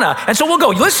Awana. And so we'll go,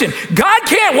 listen, God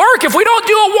can't work if we don't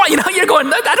do Awana. You're going,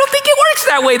 I don't think it works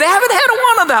that way. They haven't had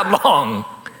Awana that long.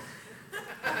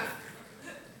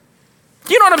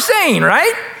 You know what I'm saying,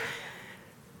 right?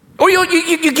 Or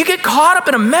you get caught up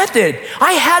in a method.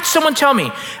 I had someone tell me,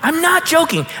 I'm not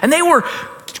joking, and they were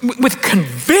with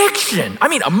conviction,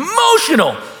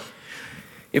 emotional.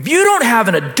 If you don't have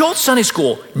an adult Sunday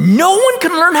school, no one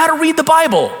can learn how to read the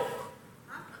Bible.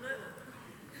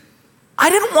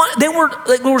 They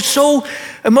were so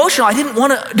emotional. I didn't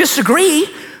want to disagree,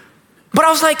 but I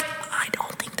was like, I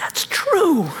don't think that's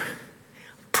true.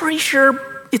 Pretty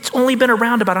sure it's only been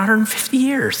around about 150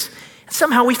 years. And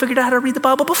somehow we figured out how to read the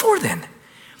Bible before then.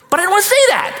 But I didn't want to say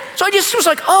that. So I just was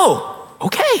like, oh,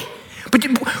 okay. But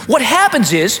what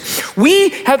happens is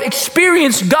we have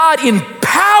experienced God in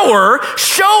power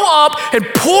show up and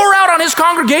pour out on his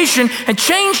congregation and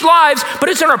change lives, but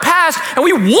it's in our past, and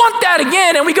we want that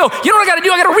again, and we go, you know what I got to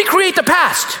do? I got to recreate the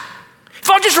past. If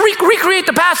I'll just recreate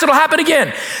the past, it'll happen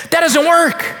again. That doesn't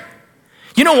work.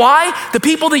 You know why? The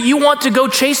people that you want to go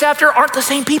chase after aren't the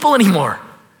same people anymore.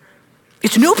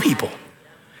 It's new people.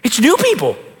 It's new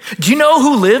people. Do you know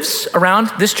who lives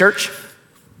around this church?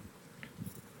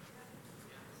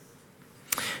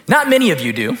 Not many of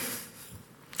you do,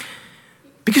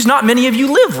 because not many of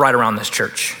you live right around this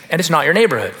church, and it's not your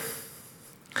neighborhood.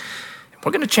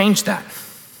 We're going to change that.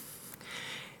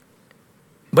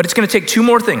 But it's going to take 2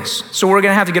 more things. So we're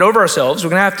going to have to get over ourselves. We're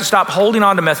going to have to stop holding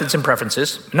on to methods and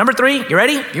preferences. Number 3, you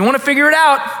ready? If you want to figure it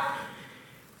out,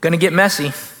 going to get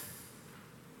messy.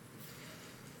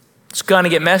 It's going to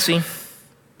get messy.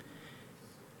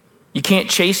 You can't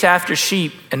chase after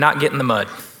sheep and not get in the mud.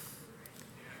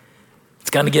 It's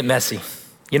going to get messy.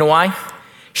 You know why?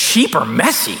 Sheep are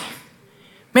messy.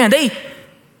 Man, they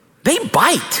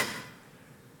bite.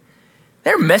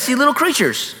 They're messy little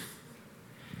creatures.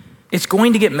 It's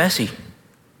going to get messy.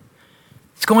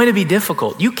 It's going to be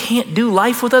difficult. You can't do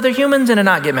life with other humans and it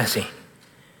not get messy.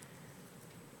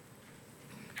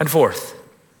 And 4th,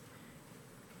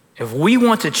 if we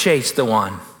want to chase the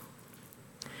one,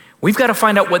 we've got to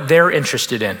find out what they're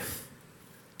interested in.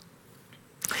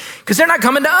 Because they're not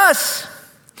coming to us.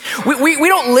 We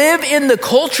don't live in the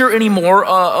culture anymore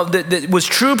that was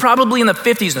true probably in the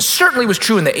 50s and certainly was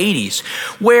true in the 80s,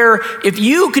 where if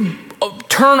you could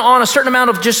turn on a certain amount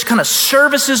of just kind of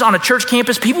services on a church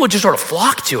campus, people would just sort of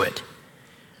flock to it.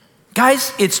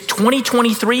 Guys, it's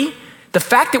 2023. The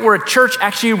fact that we're a church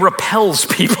actually repels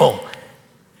people.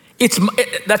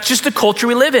 That's just the culture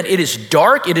we live in. It is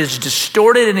dark, it is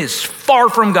distorted, and it is far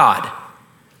from God.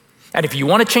 And if you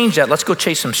want to change that, let's go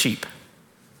chase some sheep.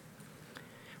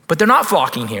 But they're not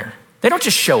flocking here. They don't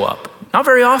just show up, not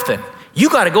very often. You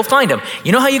got to go find them.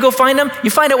 You know how you go find them? You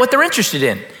find out what they're interested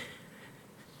in.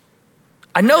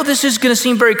 I know this is going to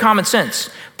seem very common sense,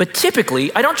 but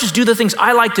typically I don't just do the things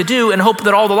I like to do and hope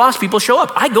that all the lost people show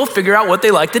up. I go figure out what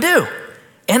they like to do,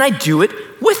 and I do it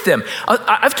with them.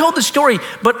 I've told this story,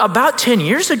 but about 10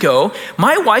 years ago,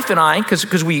 my wife and I,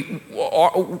 because we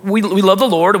love the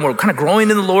Lord and we're kind of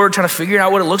growing in the Lord, trying to figure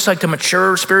out what it looks like to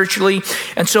mature spiritually.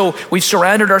 And so we've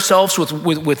surrounded ourselves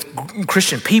with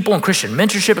Christian people and Christian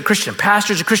mentorship and Christian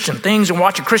pastors and Christian things and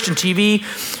watching Christian TV.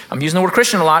 I'm using the word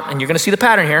Christian a lot, and you're going to see the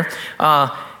pattern here.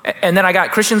 And then I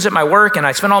got Christians at my work, and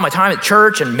I spent all my time at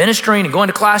church and ministering and going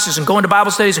to classes and going to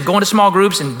Bible studies and going to small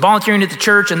groups and volunteering at the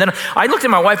church. And then I looked at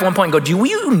my wife at one point and go, do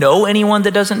you know anyone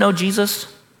that doesn't know Jesus?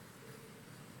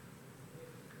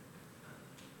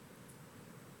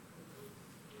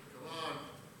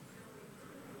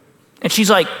 And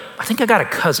she's like, I think I got a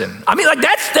cousin. I mean, like,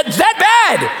 that's that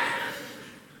bad.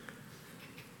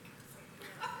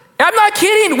 I'm not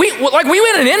kidding. We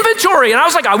went an inventory, and I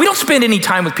was like, we don't spend any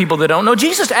time with people that don't know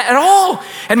Jesus at all.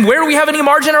 And where do we have any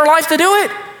margin in our life to do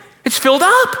it? It's filled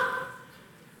up.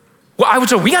 Well, I would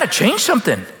say, we got to change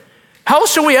something. How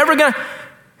else are we ever going to,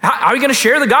 how are we going to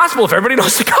share the gospel if everybody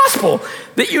knows the gospel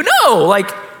that you know?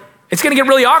 Like, it's going to get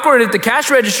really awkward at the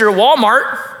cash register at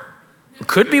Walmart. It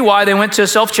could be why they went to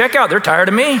self-checkout. They're tired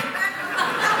of me.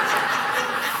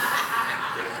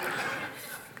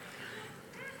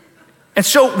 And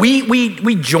so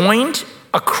we joined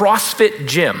a CrossFit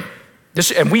gym.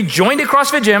 And we joined a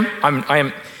CrossFit gym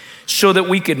so that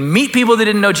we could meet people that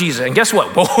didn't know Jesus. And guess what?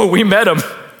 Whoa, we met them.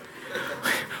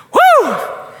 Woo!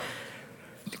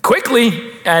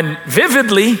 Quickly and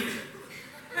vividly.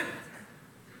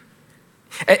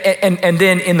 And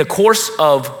then in the course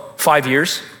of 5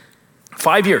 years,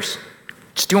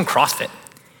 just doing CrossFit,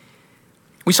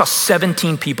 we saw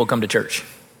 17 people come to church.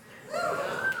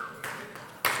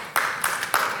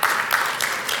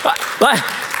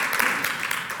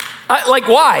 Like,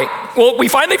 why? Well, we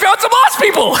finally found some lost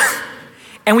people.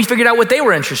 And we figured out what they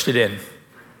were interested in.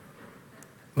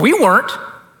 We weren't.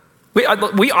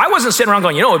 I wasn't sitting around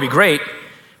going, you know, it'd be great,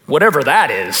 whatever that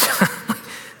is.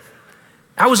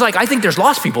 I was like, I think there's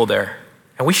lost people there,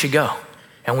 and we should go.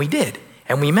 And we did.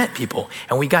 And we met people,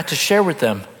 and we got to share with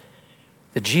them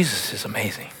that Jesus is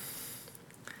amazing.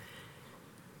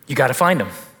 You got to find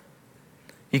them.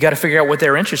 You got to figure out what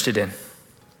they're interested in.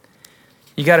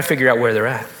 You got to figure out where they're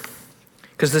at.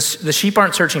 Because the sheep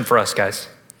aren't searching for us, guys.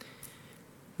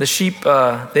 The sheep,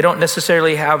 they don't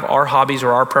necessarily have our hobbies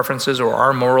or our preferences or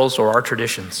our morals or our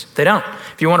traditions. They don't.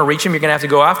 If you want to reach them, you're going to have to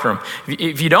go after them.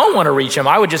 If you don't want to reach them,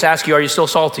 I would just ask you, are you still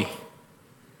salty?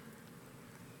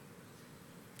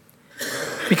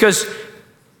 Because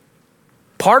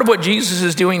part of what Jesus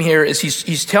is doing here is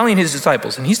he's telling his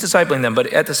disciples, and he's discipling them, but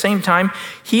at the same time,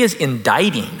 he is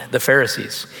indicting the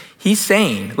Pharisees. He's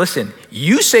saying, listen,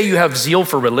 you say you have zeal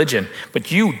for religion,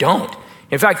 but you don't.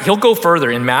 In fact, he'll go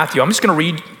further in Matthew. I'm just going to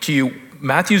read to you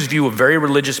Matthew's view of very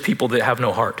religious people that have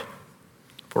no heart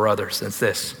for others. It's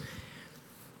this.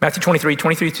 Matthew 23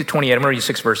 to 28. I'm going to read you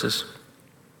 6 verses.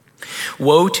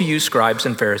 Woe to you, scribes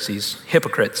and Pharisees,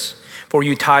 hypocrites, for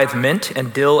you tithe mint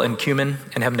and dill and cumin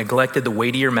and have neglected the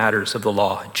weightier matters of the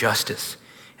law, justice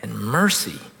and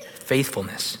mercy,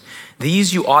 faithfulness.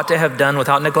 These you ought to have done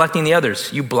without neglecting the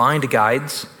others, you blind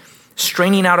guides,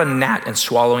 straining out a gnat and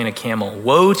swallowing a camel.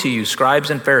 Woe to you, scribes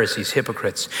and Pharisees,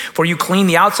 hypocrites, for you clean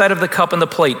the outside of the cup and the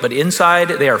plate, but inside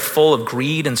they are full of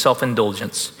greed and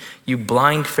self-indulgence. You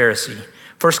blind Pharisee,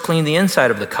 first clean the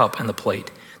inside of the cup and the plate,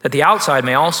 that the outside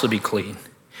may also be clean.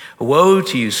 Woe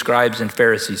to you, scribes and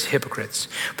Pharisees, hypocrites,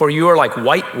 for you are like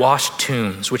whitewashed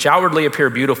tombs, which outwardly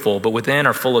appear beautiful, but within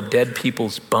are full of dead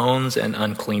people's bones and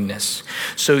uncleanness.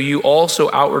 So you also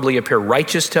outwardly appear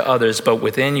righteous to others, but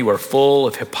within you are full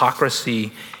of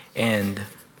hypocrisy and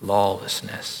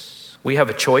lawlessness. We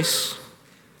have a choice.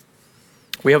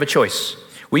 We have a choice.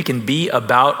 We can be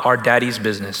about our daddy's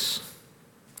business,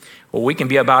 or we can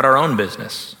be about our own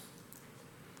business.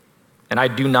 And I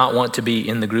do not want to be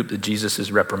in the group that Jesus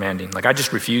is reprimanding. Like, I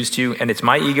just refuse to, and it's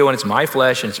my ego and it's my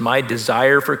flesh and it's my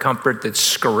desire for comfort that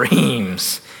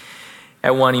screams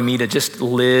at wanting me to just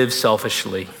live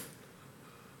selfishly.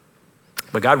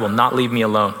 But God will not leave me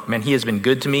alone. Man, he has been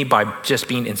good to me by just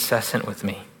being incessant with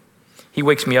me. He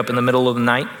wakes me up in the middle of the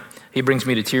night. He brings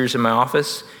me to tears in my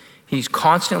office. He's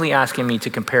constantly asking me to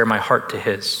compare my heart to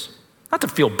his. Not to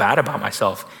feel bad about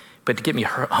myself, but to get me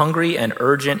hungry and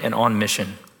urgent and on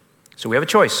mission. So we have a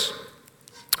choice.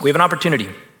 We have an opportunity.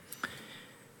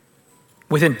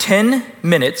 Within 10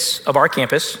 minutes of our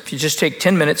campus, if you just take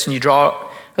 10 minutes and you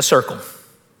draw a circle,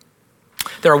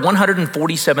 there are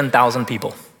 147,000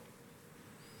 people.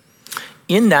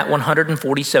 In that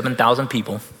 147,000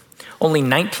 people, only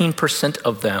 19%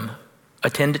 of them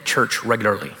attend church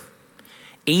regularly.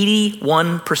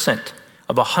 81%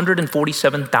 of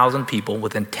 147,000 people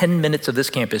within 10 minutes of this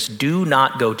campus do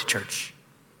not go to church.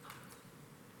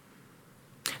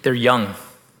 They're young.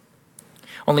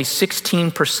 Only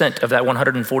 16% of that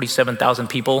 147,000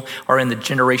 people are in the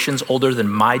generations older than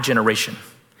my generation.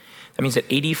 That means that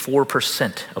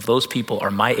 84% of those people are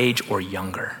my age or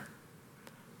younger.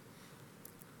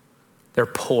 They're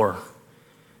poor.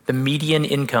 The median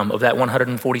income of that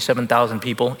 147,000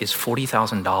 people is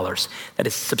 $40,000. That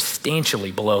is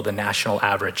substantially below the national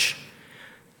average.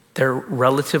 They're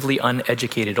relatively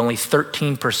uneducated. Only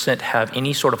 13% have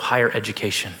any sort of higher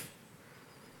education.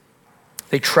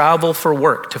 They travel for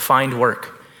work to find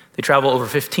work. They travel over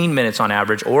 15 minutes on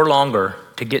average or longer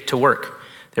to get to work.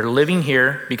 They're living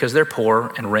here because they're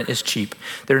poor and rent is cheap.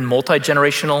 They're in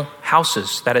multi-generational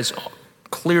houses. That is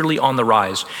clearly on the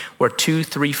rise, where 2,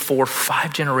 3, 4,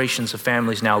 5 generations of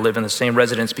families now live in the same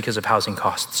residence because of housing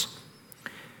costs.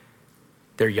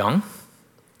 They're young,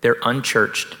 they're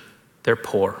unchurched, they're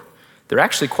poor. They're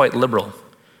actually quite liberal.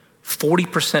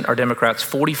 40% are Democrats,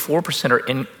 44%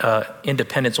 are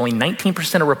independents, only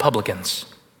 19% are Republicans.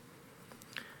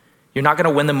 You're not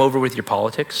gonna win them over with your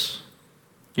politics.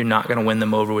 You're not gonna win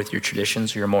them over with your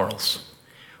traditions or your morals.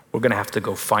 We're gonna have to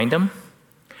go find them.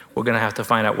 We're gonna have to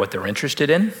find out what they're interested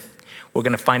in. We're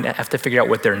gonna have to figure out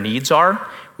what their needs are.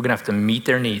 We're gonna have to meet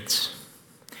their needs.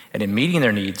 And in meeting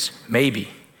their needs, maybe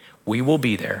we will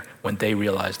be there when they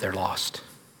realize they're lost.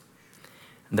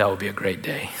 And that will be a great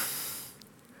day.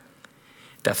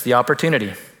 That's the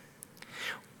opportunity.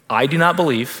 I do not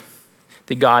believe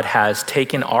that God has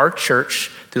taken our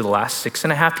church through the last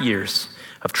 6.5 years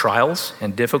of trials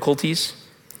and difficulties,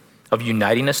 of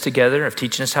uniting us together, of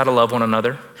teaching us how to love one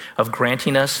another, of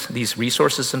granting us these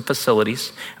resources and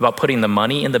facilities, about putting the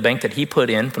money in the bank that he put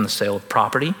in from the sale of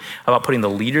property, about putting the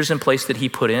leaders in place that he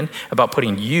put in, about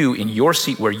putting you in your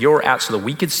seat where you're at so that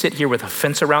we could sit here with a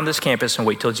fence around this campus and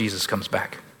wait till Jesus comes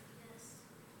back.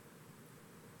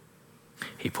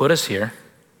 He put us here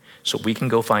so we can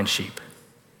go find sheep.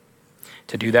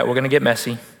 To do that, we're gonna get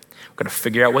messy. We're gonna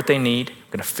figure out what they need.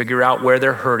 We're gonna figure out where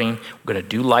they're hurting. We're gonna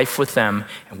do life with them.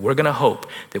 And we're gonna hope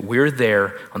that we're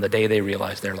there on the day they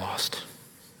realize they're lost.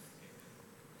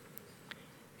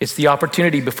 It's the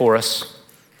opportunity before us.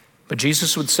 But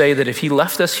Jesus would say that if he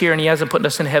left us here and he hasn't put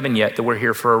us in heaven yet, that we're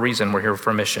here for a reason, we're here for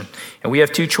a mission. And we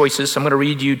have 2 choices. I'm gonna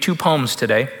read you 2 poems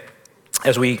today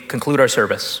as we conclude our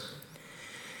service.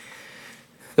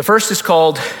 The first is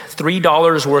called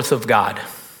 $3 Worth of God.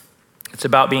 It's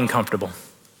about being comfortable.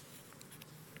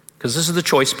 Because this is the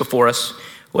choice before us,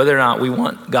 whether or not we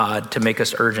want God to make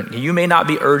us urgent. You may not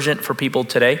be urgent for people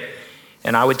today,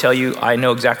 and I would tell you, I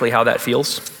know exactly how that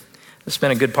feels. It's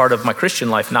been a good part of my Christian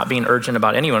life, not being urgent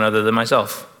about anyone other than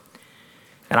myself.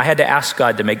 And I had to ask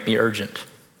God to make me urgent.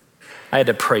 I had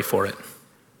to pray for it.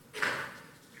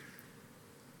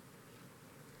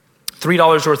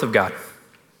 $3 worth of God.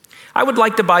 I would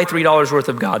like to buy $3 worth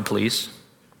of God, please.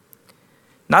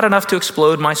 Not enough to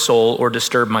explode my soul or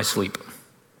disturb my sleep,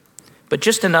 but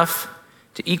just enough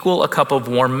to equal a cup of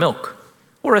warm milk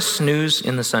or a snooze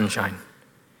in the sunshine.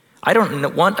 I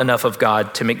don't want enough of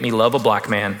God to make me love a black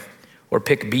man or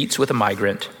pick beets with a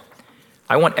migrant.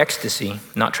 I want ecstasy,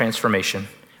 not transformation.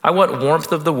 I want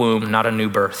warmth of the womb, not a new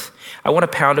birth. I want a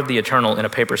pound of the eternal in a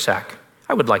paper sack.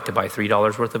 I would like to buy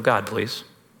 $3 worth of God, please.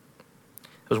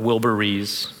 It was Wilbur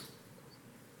Rees.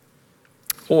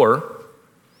 Or,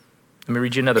 let me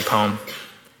read you another poem.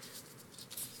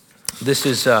 This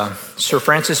is Sir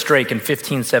Francis Drake in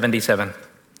 1577.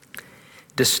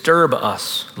 Disturb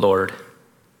us, Lord,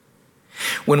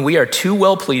 when we are too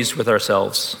well pleased with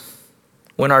ourselves,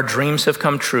 when our dreams have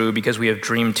come true because we have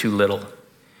dreamed too little,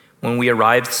 when we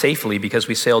arrived safely because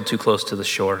we sailed too close to the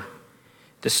shore.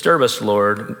 Disturb us,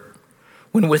 Lord,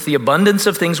 when with the abundance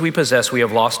of things we possess, we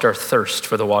have lost our thirst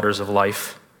for the waters of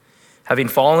life. Having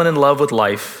fallen in love with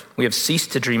life, we have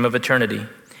ceased to dream of eternity.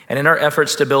 And in our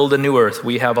efforts to build a new earth,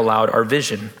 we have allowed our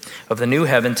vision of the new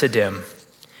heaven to dim.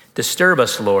 Disturb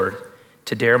us, Lord,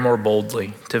 to dare more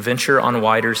boldly, to venture on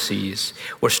wider seas,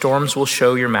 where storms will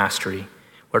show your mastery,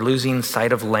 where losing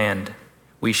sight of land,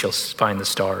 we shall find the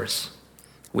stars.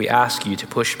 We ask you to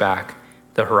push back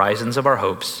the horizons of our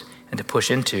hopes and to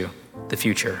push into the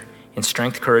future in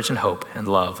strength, courage, and hope and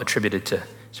love, attributed to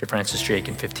Sir Francis Drake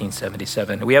in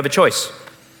 1577. We have a choice.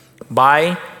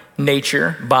 By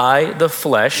nature, by the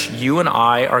flesh, you and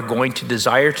I are going to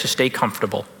desire to stay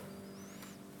comfortable.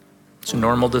 It's a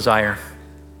normal desire.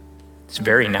 It's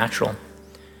very natural.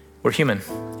 We're human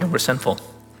and we're sinful.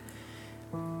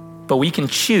 But we can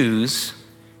choose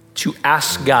to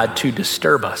ask God to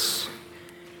disturb us.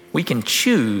 We can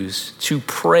choose to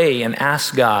pray and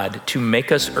ask God to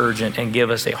make us urgent and give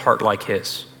us a heart like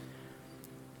his.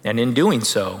 And in doing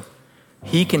so,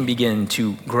 he can begin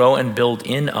to grow and build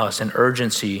in us an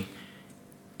urgency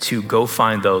to go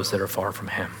find those that are far from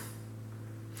him.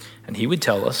 And he would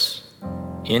tell us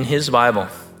in his Bible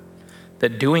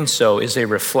that doing so is a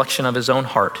reflection of his own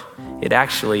heart. It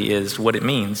actually is what it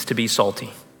means to be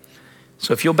salty.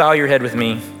 So if you'll bow your head with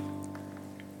me,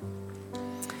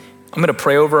 I'm going to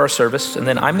pray over our service, and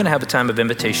then I'm going to have a time of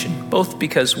invitation, both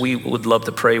because we would love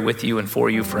to pray with you and for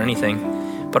you for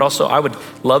anything, but also I would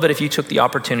love it if you took the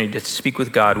opportunity to speak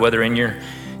with God, whether in your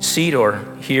seat or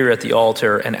here at the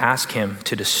altar, and ask him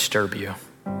to disturb you,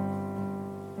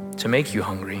 to make you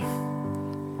hungry,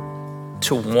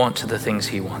 to want the things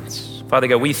he wants. Father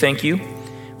God, we thank you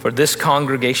for this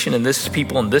congregation and this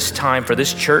people and this time, for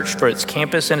this church, for its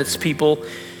campus and its people,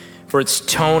 for its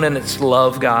tone and its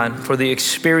love, God, for the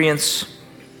experience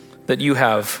that you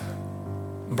have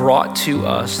brought to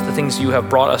us, the things you have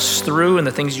brought us through and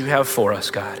the things you have for us,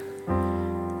 God.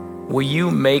 Will you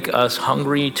make us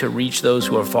hungry to reach those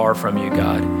who are far from you,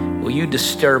 God? Will you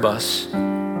disturb us?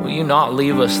 Will you not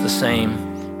leave us the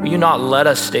same? Will you not let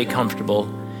us stay comfortable?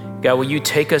 God, will you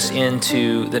take us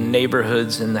into the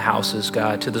neighborhoods and the houses,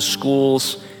 God, to the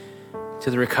schools,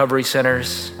 to the recovery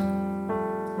centers,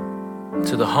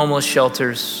 to the homeless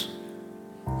shelters.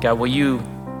 God, will you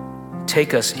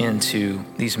take us into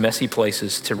these messy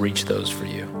places to reach those for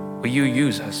you? Will you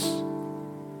use us?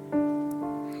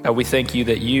 God, we thank you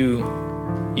that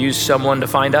you use someone to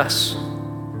find us.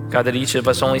 God, that each of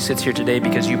us only sits here today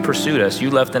because you pursued us.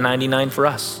 You left the 99 for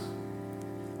us.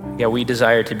 God, we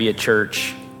desire to be a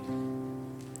church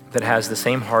that has the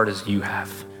same heart as you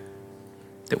have,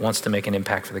 that wants to make an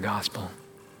impact for the gospel.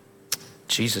 In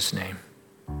Jesus' name.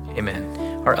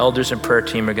 Amen. Our elders and prayer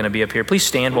team are going to be up here. Please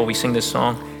stand while we sing this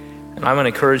song. And I'm going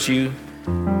to encourage you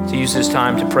to use this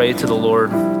time to pray to the Lord,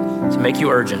 to make you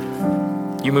urgent.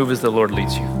 You move as the Lord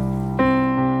leads you.